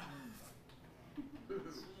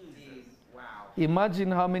 Jesus. Wow.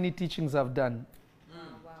 Imagine how many teachings I've done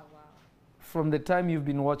Wow. from the time you've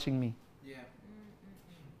been watching me. Yeah.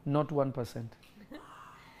 Not 1%.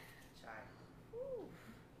 Chai.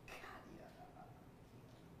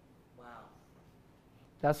 Wow.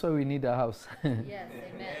 That's why we need a house. Yes. Amen.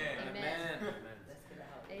 Amen.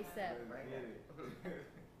 ASAP.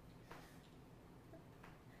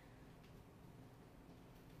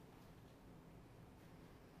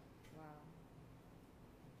 Wow.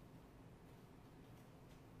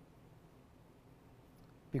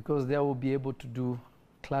 Because they will be able to do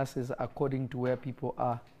classes according to where people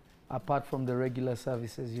are, apart from the regular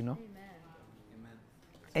services, you know.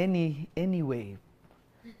 Amen. Anyway,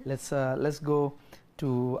 let's go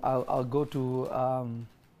to. I'll go to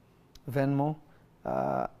Venmo.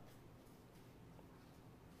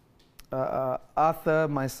 Arthur,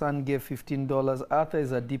 my son, gave $15. Arthur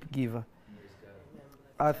is a deep giver.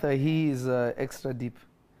 Arthur, he is extra deep.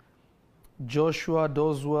 Joshua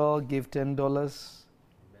Doswell gave $10.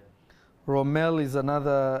 Romel is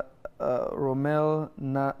another. Romel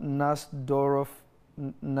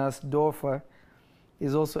Nasdorfer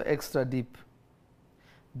is also extra deep.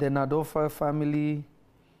 The Nadorfer family,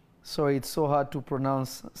 sorry, it's so hard to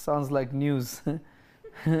pronounce. Sounds like news.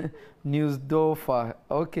 Newsdorfer.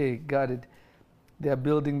 Okay, got it. They are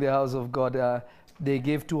building the house of God. They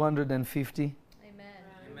gave 250. Amen.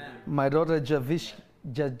 Amen. My daughter Javishika.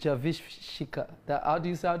 How do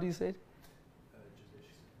you say it?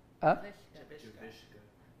 Huh?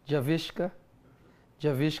 Javishka.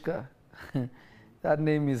 Javishka. That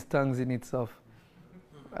name is tongues in itself.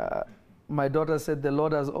 My daughter said, the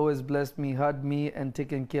Lord has always blessed me, heard me, and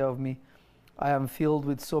taken care of me. I am filled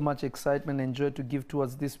with so much excitement and joy to give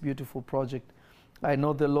towards this beautiful project. I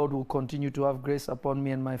know the Lord will continue to have grace upon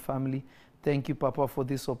me and my family. Thank you, Papa, for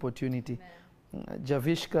this opportunity.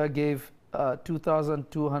 Javishka gave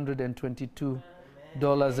 $2,222.22.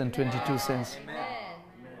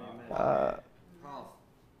 Amen.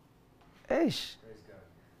 Eish.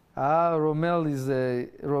 Romel is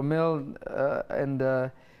and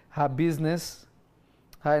her business,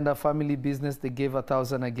 her and her family business, they gave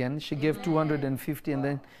 1,000 again. She gave 250, and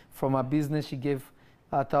then from her business she gave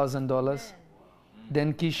 $1,000.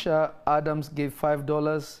 Then Keisha Adams gave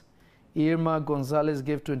 $5. Irma Gonzalez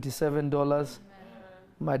gave $27.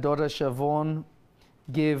 My daughter Shavon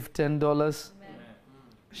gave $10.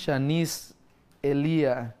 Shanice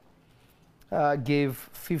Elia gave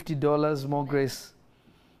 $50. More grace.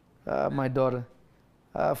 My daughter.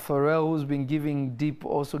 Pharrell, who's been giving deep,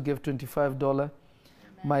 also gave $25.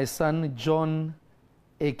 My son John,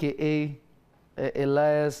 aka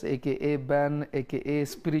Elias, aka Ban, aka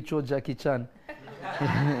Spiritual Jackie Chan,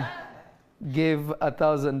 gave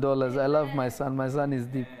 $1,000. I love my son. My son is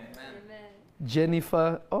deep. Amen.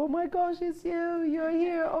 Jennifer, oh my gosh, it's you. You're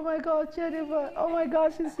here. Oh my gosh, Jennifer. Oh my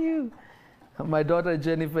gosh, it's you. My daughter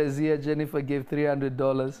Jennifer is here. Jennifer gave $300.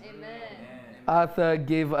 Amen. Arthur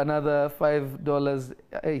gave another $5.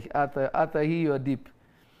 Hey, Arthur, here you are deep.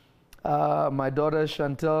 My daughter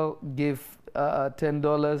Chantel gave $10.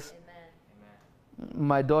 Amen.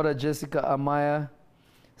 My daughter Jessica Amaya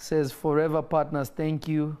says, forever partners, thank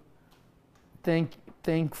you.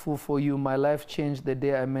 Thankful for you. My life changed the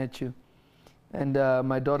day I met you. And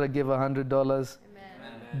my daughter gave $100. Amen.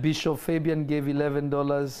 Bishop Fabian gave $11.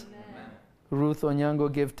 Amen. Ruth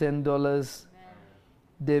Onyango gave $10. Amen.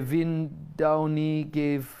 Devin Downey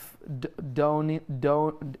gave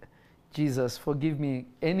Jesus, forgive me.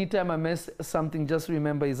 Anytime I mess something, just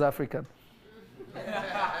remember he's African.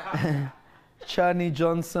 Chani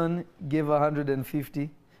Johnson gave 105.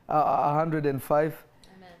 Amen.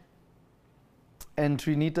 And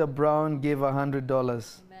Trinita Brown gave $100. Amen.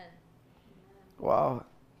 Wow.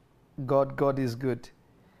 God is good.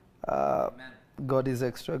 God is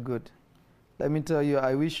extra good. Let me tell you,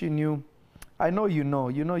 I wish you knew. I know you know.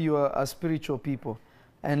 You know you are a spiritual people.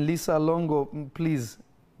 And Lisa Longo, please,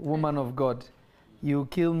 woman of God, you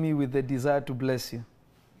kill me with the desire to bless you.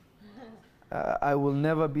 I will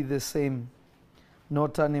never be the same. No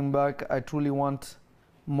turning back. I truly want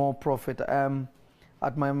more profit. I am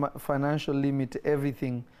at my financial limit,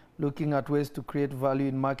 everything, looking at ways to create value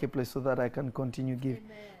in marketplace so that I can continue giving.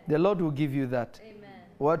 The Lord will give you that. Amen.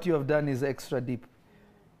 What you have done is extra deep.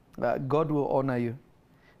 God will honor you.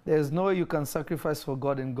 There is no way you can sacrifice for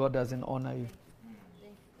God and God doesn't honor you.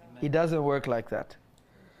 It doesn't work like that.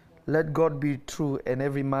 Let God be true and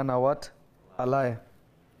every man a what? A liar.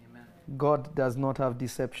 Amen. God does not have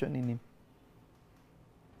deception in him.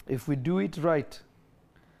 If we do it right,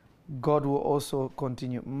 God will also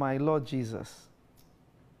continue. My Lord Jesus.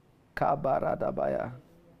 Kabaradabaya.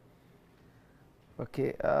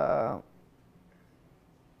 Okay.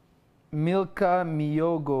 Milka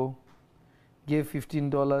Miyogo gave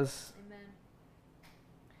 $15.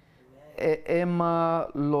 Amen. Emma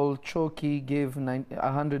Lolchoki gave $100.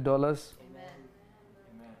 Amen.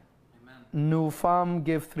 Nufam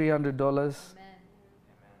gave $300.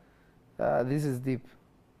 Amen. This is deep.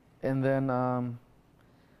 And then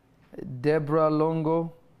Deborah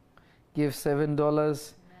Longo gave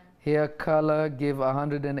 $7. Hair Color gave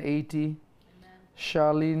 $180.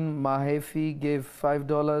 Charlene Mahefi gave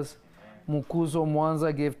 $5. Mukuzo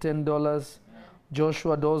Mwanza gave $10.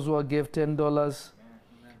 Joshua Dozwa gave $10.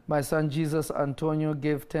 My son Jesus Antonio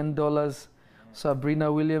gave $10.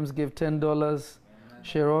 Sabrina Williams gave $10.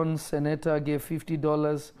 Sharon Seneta gave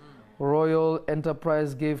 $50. Royal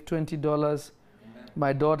Enterprise gave $20.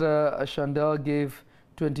 My daughter Chandel gave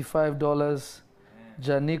 $25.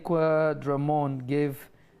 Janiqua Dramond gave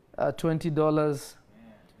 $20.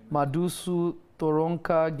 Madusu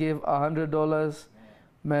Toronka gave $100.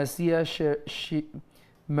 Mercy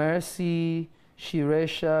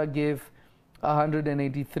Shiresha gave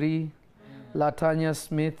 $183. Latanya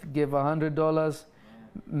Smith gave $100.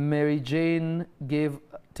 Mary Jane gave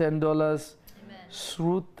 $10.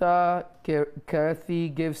 Sruta Kathy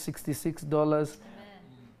gave $66.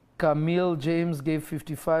 Camille James gave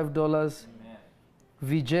 $55.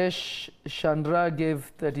 Vijesh Chandra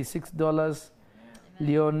gave $36.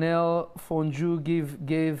 Lionel Fonju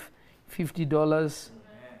gave $50.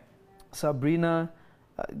 Sabrina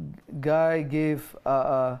Guy gave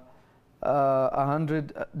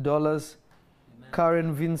 $100.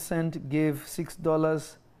 Karen Vincent gave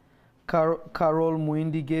 $6. Carol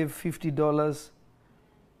Muindi gave $50.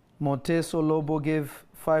 Moteso Lobo gave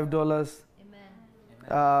 $5.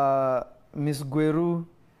 Miss Gueru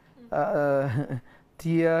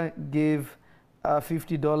Tia gave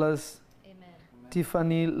 $50.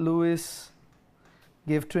 Tiffany Lewis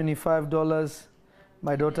gave $25.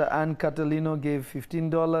 My daughter Ann Catalino gave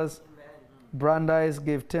 $15. Brandeis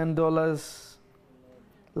gave $10.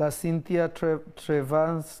 La Cynthia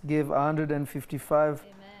Trevance gave $155.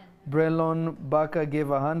 Brelon Baka gave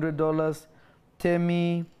 $100.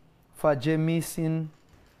 Temi Fajemisin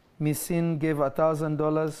gave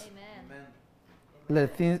 $1,000. La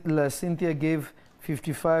Cynthia gave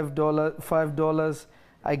 $5.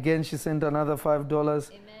 Again, she sent another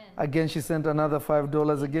 $5. Again, she sent another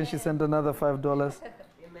 $5. Again, she sent another $5.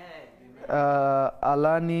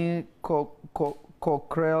 Alani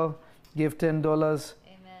Cockrell gave $10.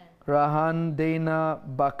 Rahan Dana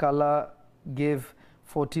Bakala gave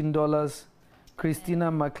 $14.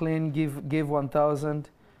 Christina McLean gave $1,000.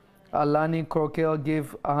 Alani Croquel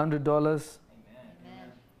gave $100.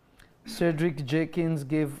 Cedric Jenkins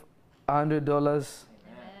gave $100.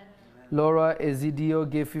 Laura Ezidio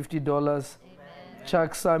gave $50.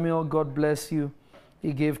 Chuck Samuel, God bless you.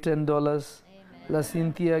 He gave $10. La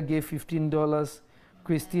Cynthia gave $15.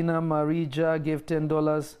 Christina Marija gave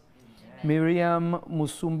 $10. Miriam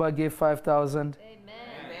Musumba gave 5,000.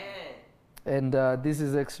 And this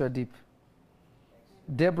is extra deep.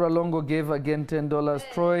 Deborah Longo gave again $10.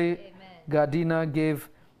 Troy Gardina gave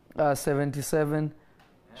 77.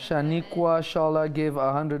 Shaniqua Shala gave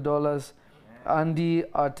 $100. Andy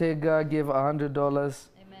Ortega gave $100.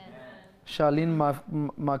 Charlene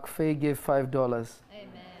McFay gave $5.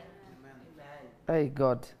 Hey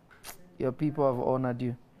God, your people have honored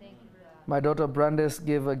you. My daughter Brandes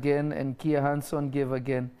gave again, and Kia Hanson gave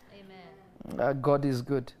again. God is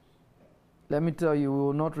good. Let me tell you, we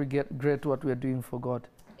will not regret what we are doing for God.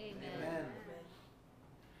 Amen.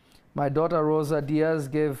 My daughter Rosa Diaz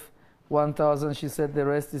gave 1,000. She said the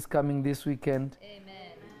rest is coming this weekend.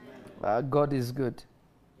 Amen. God is good.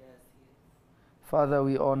 Yes, Father,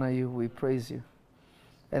 we honor you. We praise you.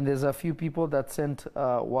 And there's a few people that sent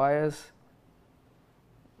wires.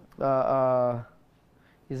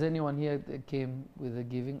 Is anyone here that came with the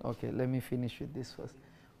giving? Okay, let me finish with this first.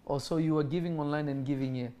 Also, you are giving online and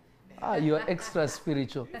giving here. You are extra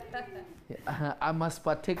spiritual. I must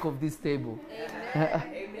partake of this table.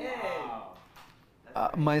 Amen.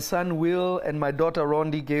 My son Will and my daughter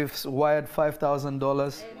Rondi gave wired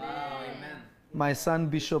 $5,000. My son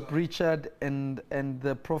Bishop Richard and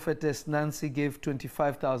the prophetess Nancy gave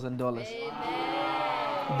 $25,000.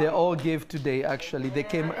 They all gave today, actually. They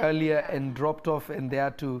came earlier and dropped off, and they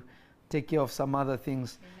had to take care of some other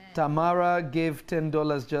things. Tamara gave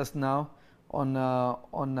 $10 just now on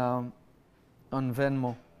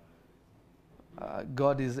Venmo.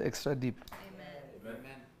 God is extra deep. Amen.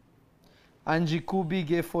 Angie Kubi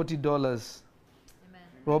gave $40. Amen.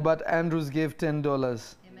 Robert Andrews gave $10.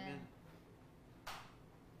 Amen.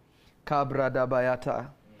 Kabra Dabayata.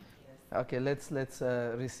 Okay, let's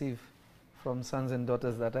receive from sons and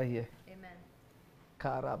daughters that are here. Amen.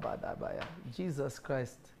 Karabadabaya. Jesus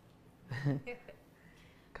Christ.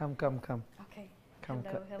 Come. Okay. Come.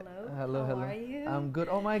 Hello. How are you? I'm good.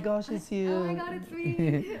 Oh my gosh, it's you. Oh my God, it's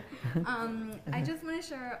me. I just want to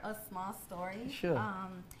share a small story. Sure.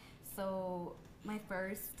 So my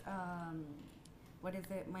first,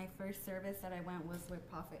 my first service that I went was with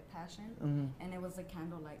Prophet Passion, and it was a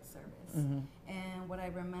candlelight service. And what I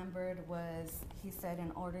remembered was he said,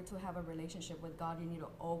 in order to have a relationship with God, you need to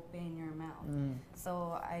open your mouth.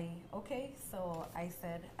 So I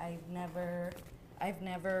said, I've never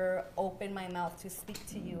opened my mouth to speak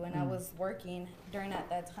to you. And I was working at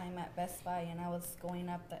that time at Best Buy, and I was going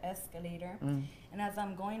up the escalator. And as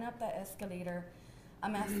I'm going up the escalator,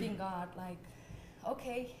 I'm asking God, like,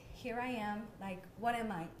 okay, here I am. Like, what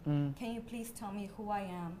am I? Can you please tell me who I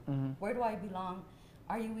am? Where do I belong?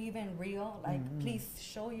 Are you even real? Like, please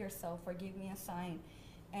show yourself or give me a sign.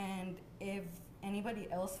 And if anybody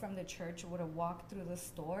else from the church would have walked through the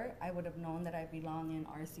store, I would have known that I belong in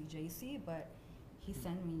RCJC, but he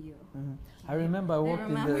sent me you. I remember I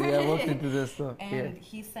walked into the store. And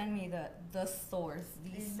he sent me the source,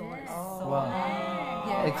 the source. Oh, so, wow.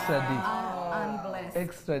 Yeah, Extra deep. I'm blessed.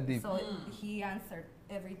 Extra deep. So he answered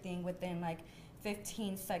everything within like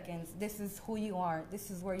 15 seconds. This is who you are.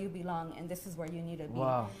 This is where you belong, and this is where you need to be.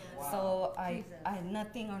 Wow. So I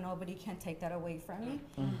nothing or nobody can take that away from me.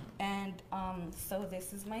 And so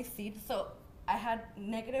this is my seed. So I had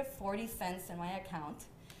negative 40 cents in my account.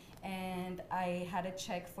 And I had a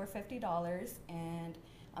check for $50, and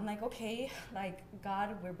I'm like, okay, like,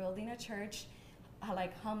 God, we're building a church.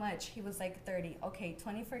 Like, how much? He was like, 30. Okay,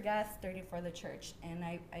 20 for gas, 30 for the church. And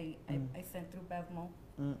I sent through Bevmo.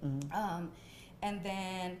 And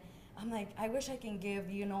then I'm like, I wish I can give,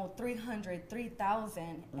 300,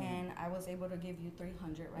 3,000. And I was able to give you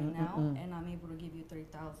 300 right now, and I'm able to give you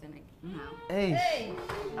 3,000 now. Hey.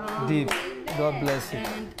 Deep. God bless you.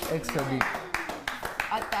 And extra deep.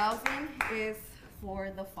 1,000 is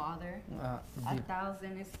for the father,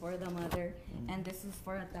 1,000 is for the mother, and this is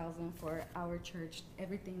for 1,000 for our church.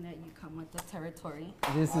 Everything that you come with the territory.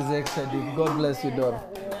 This is extra deep. God bless you, daughter.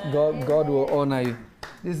 God will honor you.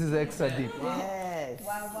 This is extra deep. Yes.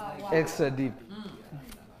 Wow. Extra deep.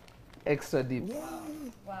 Extra deep.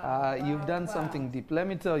 Wow. You've done something deep. Let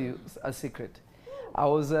me tell you a secret. I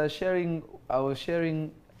was sharing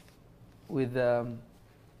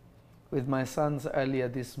with my sons earlier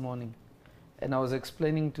this morning, and I was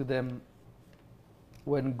explaining to them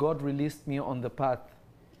when God released me on the path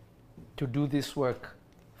to do this work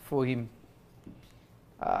for Him.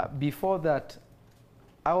 Before that,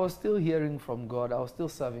 I was still hearing from God, I was still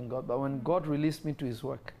serving God, but when God released me to His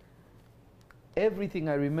work, everything.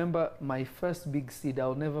 I remember my first big seed,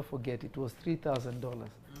 I'll never forget. It was $3,000.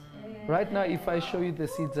 Right now, if I show you the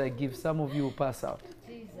seeds I give, some of you will pass out.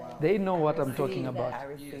 They know what I'm talking about. I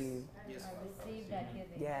receive.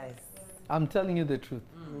 Yes. I'm telling you the truth.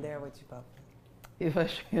 I'm there with you, Papa. If I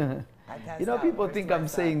show you, I pass you know, out. people Where's think my I'm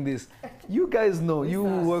side? saying this. You guys know. You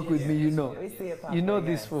who work with me, you know. We see it, Papa. You know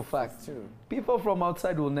this yes. for fact. It's true. People from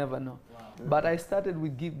outside will never know. But I started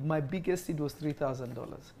with my biggest seed was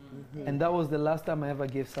 $3,000. And that was the last time I ever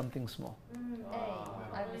gave something small.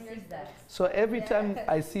 I received that. So every time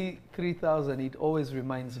I see 3,000, it always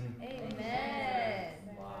reminds me. Amen.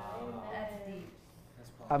 That's deep.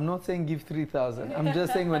 I'm not saying give 3,000. I'm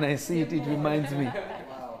just saying when I see it, it reminds me.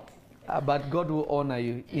 But God will honor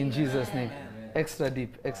you in Jesus' name. Extra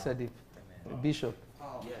deep, extra deep. Bishop.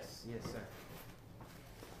 Yes, sir.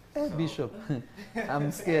 Hey, Bishop.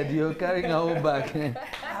 I'm scared. You're carrying our whole bag.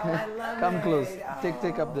 I love Come it. close.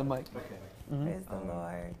 Take up the mic. Praise the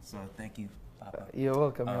Lord. So thank you, Papa. You're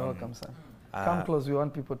welcome. You're welcome, son. Come close. We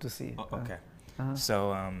want people to see. Okay.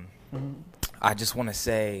 So I just want to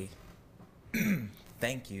say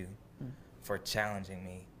thank you for challenging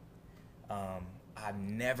me. I've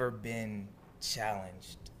never been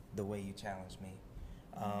challenged the way you challenged me.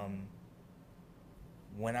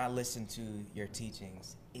 When I listen to your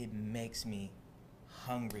teachings, it makes me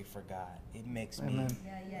hungry for God. It makes me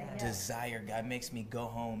desire God. It makes me go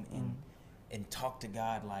home and talk to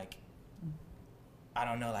God like, I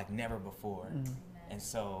don't know, like never before. And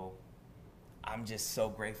so I'm just so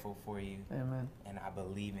grateful for you. Amen. And I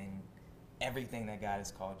believe in everything that God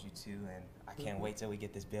has called you to. And I can't wait till we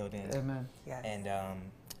get this building. Amen. Yes. And,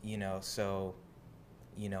 you know, so,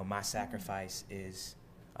 you know, my sacrifice is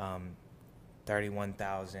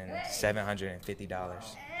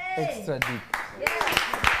 $31,750. Extra deep.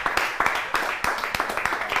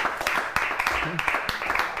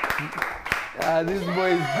 This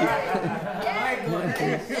boy is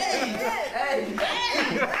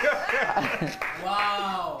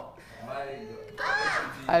Wow.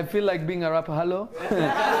 I feel like being a rapper. Hello?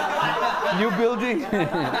 New building?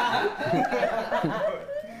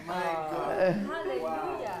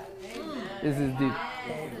 Hallelujah. This is deep.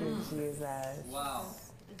 Thank you, Jesus. Wow.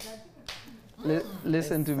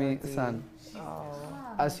 Listen to me, son.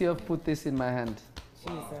 Oh, As you have put this in my hand,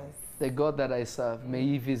 Jesus. the God that I serve, may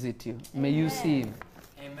He visit you. May you see Him.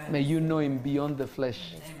 Amen. May you know Him beyond the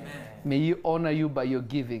flesh. Amen. May He honor you by your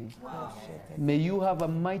giving. May you have a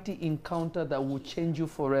mighty encounter that will change you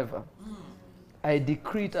forever. I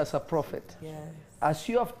decree it as a prophet. Yes. As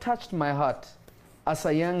you have touched my heart as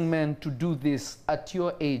a young man to do this at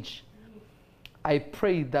your age, I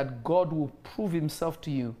pray that God will prove Himself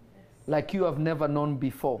to you like you have never known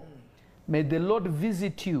before. May the Lord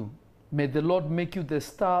visit you. May the Lord make you the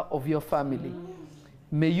star of your family.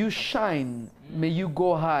 May you shine. May you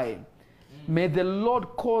go high. May the Lord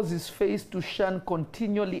cause His face to shine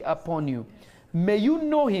continually upon you. May you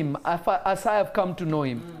know Him as I have come to know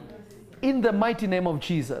Him. In the mighty name of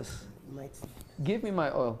Jesus. Mighty Give me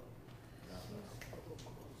my oil.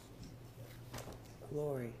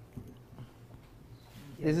 glory.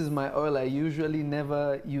 This is my oil. I usually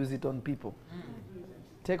never use it on people.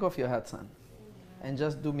 Take off your hat, son. And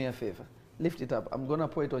just do me a favor. Lift it up. I'm going to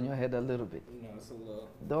pour it on your head a little bit. No, it's a little.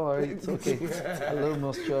 Don't worry, it's okay. A little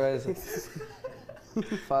moisturizer.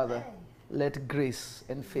 Father, let grace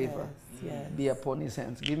and favor Yes. be upon His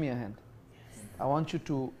hands. Give me a hand. I want you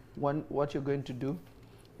to, what you're going to do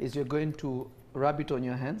is you're going to rub it on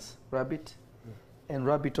your hands, rub it, and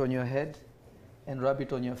rub it on your head, and rub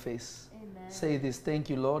it on your face. Amen. Say this,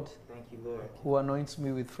 thank you, Lord, Thank you, Lord, who anoints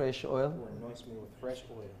me with fresh oil. who anoints me with fresh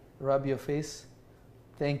oil. Rub your face.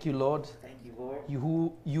 Thank you, Lord, Thank you,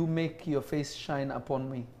 Lord. you make your face shine upon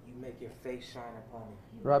me. You make your face shine upon me.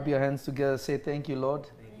 Rub your hands together. Say, thank you, Lord,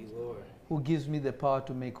 Thank you, Lord, who gives me the power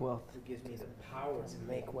to make wealth. who gives me the power to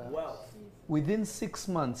make wealth. Within 6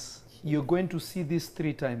 months, you're going to see this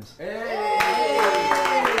 3 times.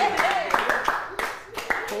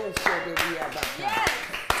 Oh, sugar, yeah, back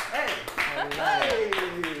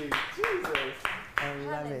I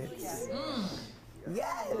love it.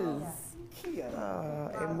 Yes.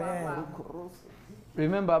 Oh, amen.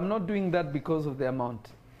 Remember, I'm not doing that because of the amount.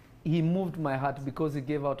 He moved my heart because He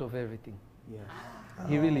gave out of everything. Yeah.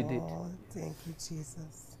 He really did. Oh, thank you,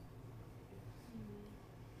 Jesus.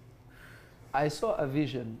 I saw a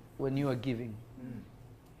vision when you were giving.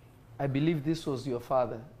 I believe this was your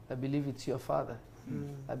father. I believe it's your father.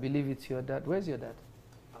 I believe it's your dad. Where's your dad?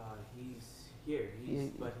 He's here.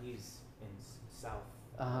 But he's in south,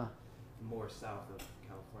 Uh-huh. more south of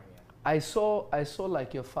California. I saw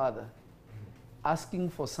like your father asking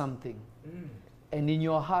for something. And in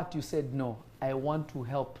your heart you said, no, I want to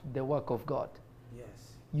help the work of God. Yes.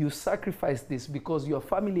 You sacrificed this because your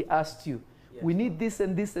family asked you, we need this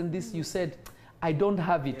and this and this. You said, I don't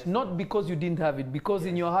have it. Not because you didn't have it, because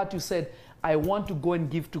in your heart you said, I want to go and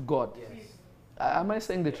give to God. Yes. Am I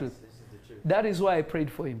saying the truth? This is the truth. That is why I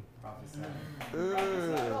prayed for him.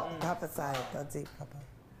 Prophesy. That's it, Papa.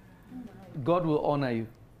 God will honor you.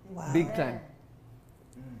 Wow. Big time.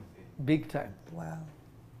 Big time. Wow.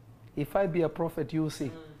 If I be a prophet, you will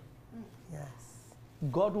see. Yes.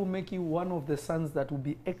 God will make you one of the sons that will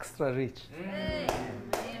be extra rich.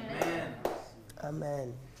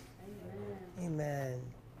 Amen. Amen.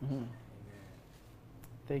 Mm.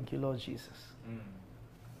 Thank you, Lord Jesus.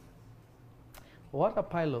 What are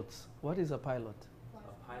pilots? What is a pilot? A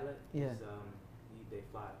pilot Yeah. is they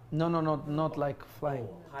fly. No, not like flying.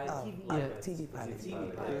 Pilot. Yeah. TV pilot.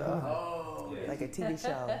 TV pilot. Oh. Like a TV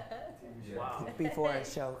show Wow. before a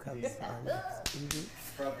show comes on. Mhm.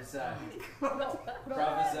 Prophesy.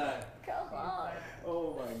 Prophesy. Come on.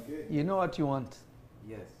 Oh my goodness. You know what you want?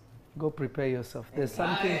 Yes. Go prepare yourself. There's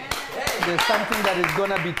something that is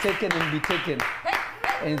gonna be taken and be taken,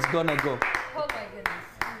 and it's gonna go. Oh my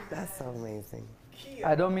goodness. That's so amazing.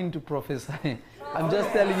 I don't mean to prophesy. I'm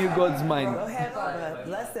just telling you God's mind. Go ahead, Papa.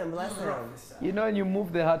 Bless him, bless him. You know, when you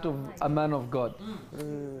move the heart of a man of God,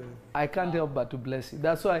 I can't help but to bless you.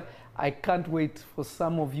 That's why I can't wait for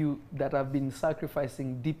some of you that have been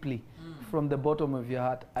sacrificing deeply from the bottom of your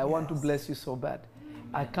heart. I want to bless you so bad.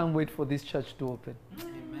 I can't wait for this church to open.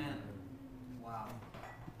 Amen. Wow.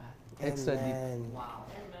 Extra deep. Amen. Wow.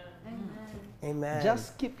 Amen.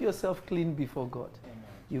 Just keep yourself clean before God. Amen.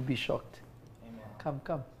 You'll be shocked. Amen.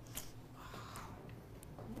 Come.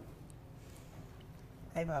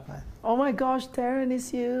 Hey, Papa. Oh my gosh, Taryn,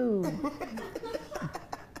 it's you.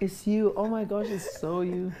 It's you. Oh my gosh, it's so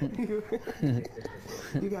you.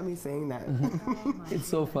 You got me saying that. It's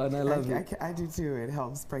so fun. I love it. I do too. It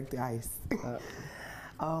helps break the ice.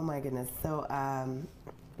 Oh my goodness. So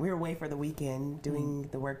we were away for the weekend doing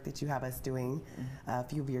the work that you have us doing. A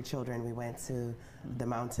few of your children, we went to the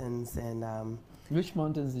mountains and Which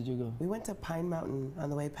mountains did you go? we went to Pine Mountain on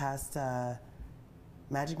the way past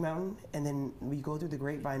Magic Mountain, and then we go through the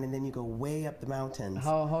Grapevine, and then you go way up the mountains.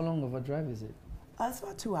 How long of a drive is it? It's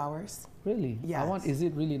about 2 hours. Really? Yes. Is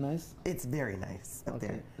it really nice? It's very nice up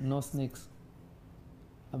there. No snakes.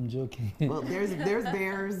 I'm joking. Well, there's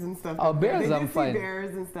bears and stuff. Oh, up there. bears, They I'm do see fine.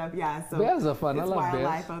 bears and stuff. Yeah, so Bears are fun. I it's love bears.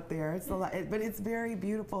 wildlife up there. It's a lot, but it's very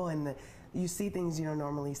beautiful, and you see things you don't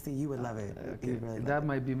normally see. You would love it. Okay. You would really love That it.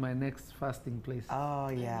 might be my next fasting place. Oh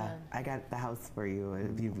yeah, I got the house for you.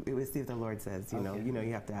 It was see if the Lord says. You know, you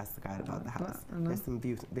have to ask God about the house. No. There's some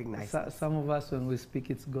big nice. Some of us, when we speak,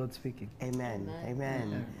 it's God speaking. Amen.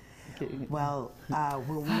 Amen. Okay. Well,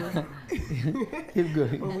 when we were Keep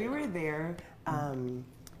going. when we were there,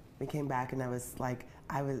 we came back, and I was like,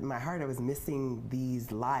 I was missing these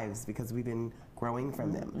lives because we've been growing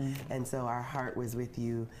from them, and so our heart was with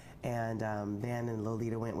you. And Van and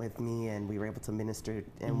Lolita went with me, and we were able to minister.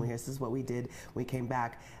 And this is what we did. We came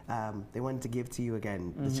back. They wanted to give to you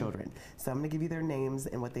again, the children. So I'm going to give you their names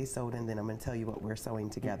and what they sewed, and then I'm going to tell you what we're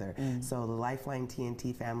sewing together. So the Lifeline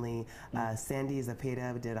TNT family, Sandy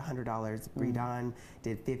Zapata did $100. Bredon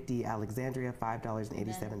did $50. Alexandria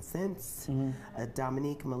 $5.87.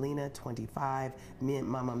 Dominique Molina $25.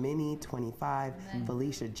 Mama Minnie $25.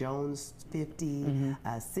 Felicia Jones $50.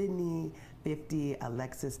 Sydney $50,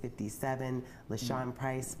 Alexis $57, LaShawn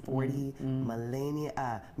Price $40,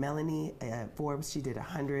 Melanie Forbes, she did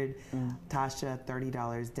 $100, Tasha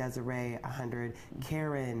 $30, Desiree $100,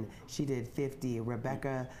 Karen, she did $50,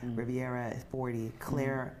 Rebecca Riviera $40,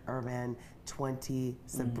 Claire Urban $20,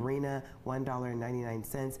 Sabrina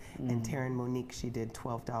 $1.99, and Taryn Monique, she did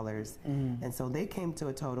 $12. And so they came to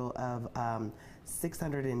a total of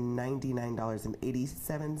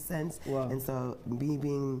 $699.87. Wow. And so me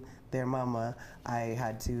being their mama, I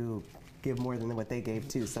had to give more than what they gave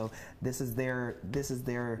too. So this is their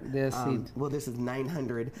seed. Well, this is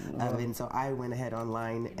 900, and so I went ahead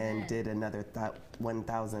online and did another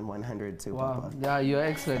 1,100 too. Wow. Papa. Yeah, you're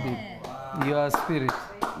extra deep. You are spirit.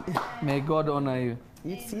 May God honor you.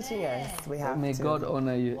 You're teaching us. We have May to. God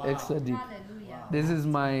honor you. Extra deep. This is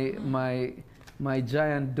my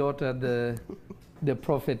giant daughter, the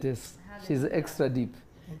prophetess. She's extra deep.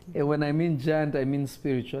 And when I mean giant, I mean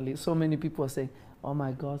spiritually. So many people are saying, oh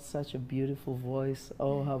my God, such a beautiful voice.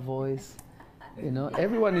 Oh, her voice. You know,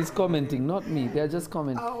 everyone is commenting, not me. They're just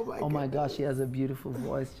commenting. Oh my gosh, she has a beautiful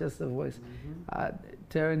voice, just a voice.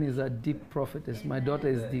 Taryn is a deep prophetess. My daughter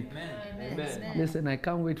is deep. Amen. Listen, I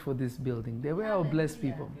can't wait for this building. They were all blessed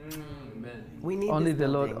people. We need Only this the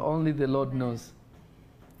Lord, building. only the Lord knows.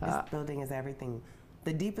 This building is everything.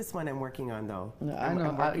 The deepest one I'm working on, though. No, I I'm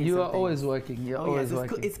know. working You some are always things. working. You're Oh, always yes,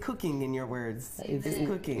 working. it's cooking in your words. It's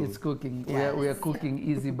cooking. It's cooking. Yes. We are cooking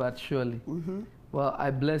easy but surely. Well, I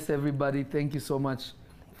bless everybody. Thank you so much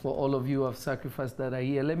for all of you who have sacrificed that are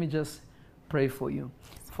here. Let me just pray for you.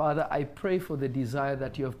 Father, I pray for the desire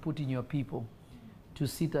that you have put in your people to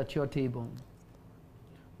sit at your table.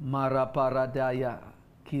 Maraparadaya,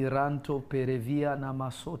 Kiranto Perevia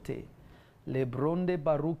Namasote, Lebronde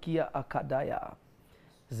Barukia Akadaya,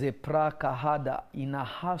 Zepra Kahada,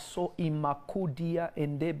 Inahaso Imakudia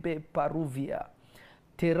Endebe Paruvia,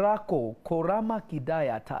 Terako Korama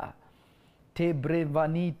Kidayata,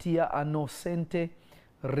 Tebrevanitia Anosente,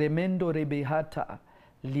 Remendo Rebehata,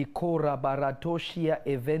 Likora Baratoshia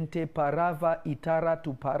Evente Parava Itara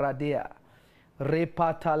tu Paradea,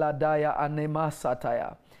 Repataladaya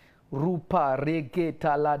Anemasataya, Rupa Rege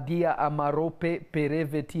Taladia Amarope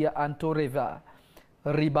Perevetia Antoreva,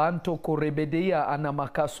 Ribanto Korebedia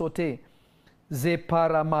Anamakasote,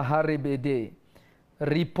 Zepara Maharebede,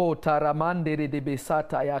 Ripo Taramande de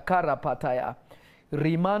Besataya Karapataya,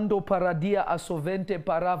 Rimando Paradia Asovente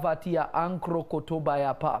Paravatia Ankro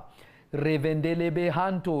Kotobayapa, Revendelebe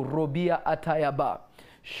Hanto Robia Atayaba.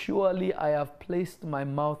 Surely I have placed my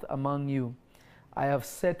mouth among you. I have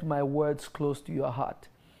set my words close to your heart.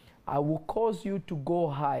 I will cause you to go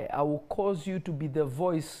high. I will cause you to be the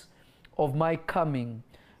voice of my coming.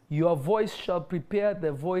 Your voice shall prepare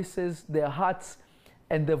the voices, their hearts,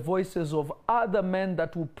 and the voices of other men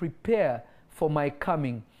that will prepare for my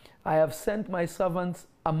coming. I have sent my servants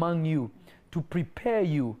among you to prepare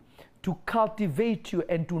you, to cultivate you,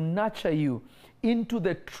 and to nurture you into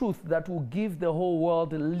the truth that will give the whole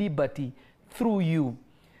world liberty through you.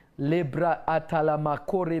 Lebra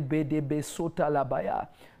atalamakore bedebe sotalabaya.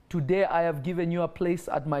 Today I have given you a place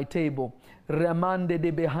at my table. Ramande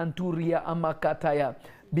de behanturia amakataya.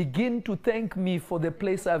 Begin to thank me for the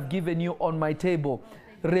place I've given you on my table.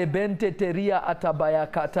 Rebente teria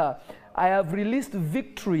atabayakata. I have released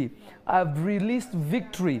victory. I've released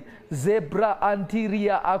victory. Zebra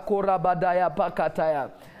antiria akorabadaya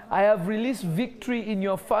pakataya. I have released victory in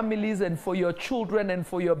your families and for your children and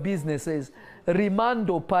for your businesses.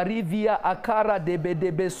 Rimando parivia akara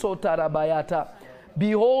debedebe sotarabayata.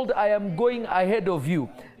 Behold, I am going ahead of you.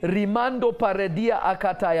 Rimando paredia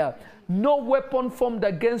akataya. No weapon formed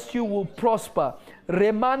against you will prosper.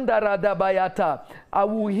 Remanda radabayata. I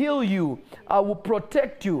will heal you. I will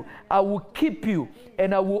protect you. I will keep you.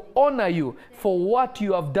 And I will honor you for what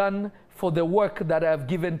you have done for the work that I have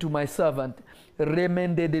given to my servant.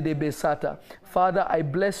 Remende de besata. Father, I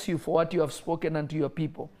bless you for what you have spoken unto your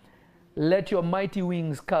people. Let your mighty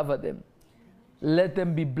wings cover them. Let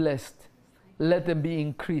them be blessed. Let them be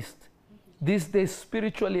increased. This day,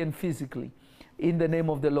 spiritually and physically. In the name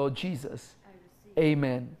of the Lord Jesus.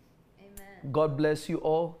 Amen. Amen. God bless you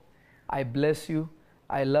all. I bless you.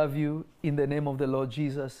 I love you. In the name of the Lord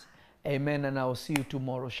Jesus. Amen. And I will see you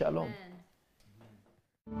tomorrow. Shalom.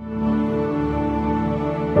 Amen.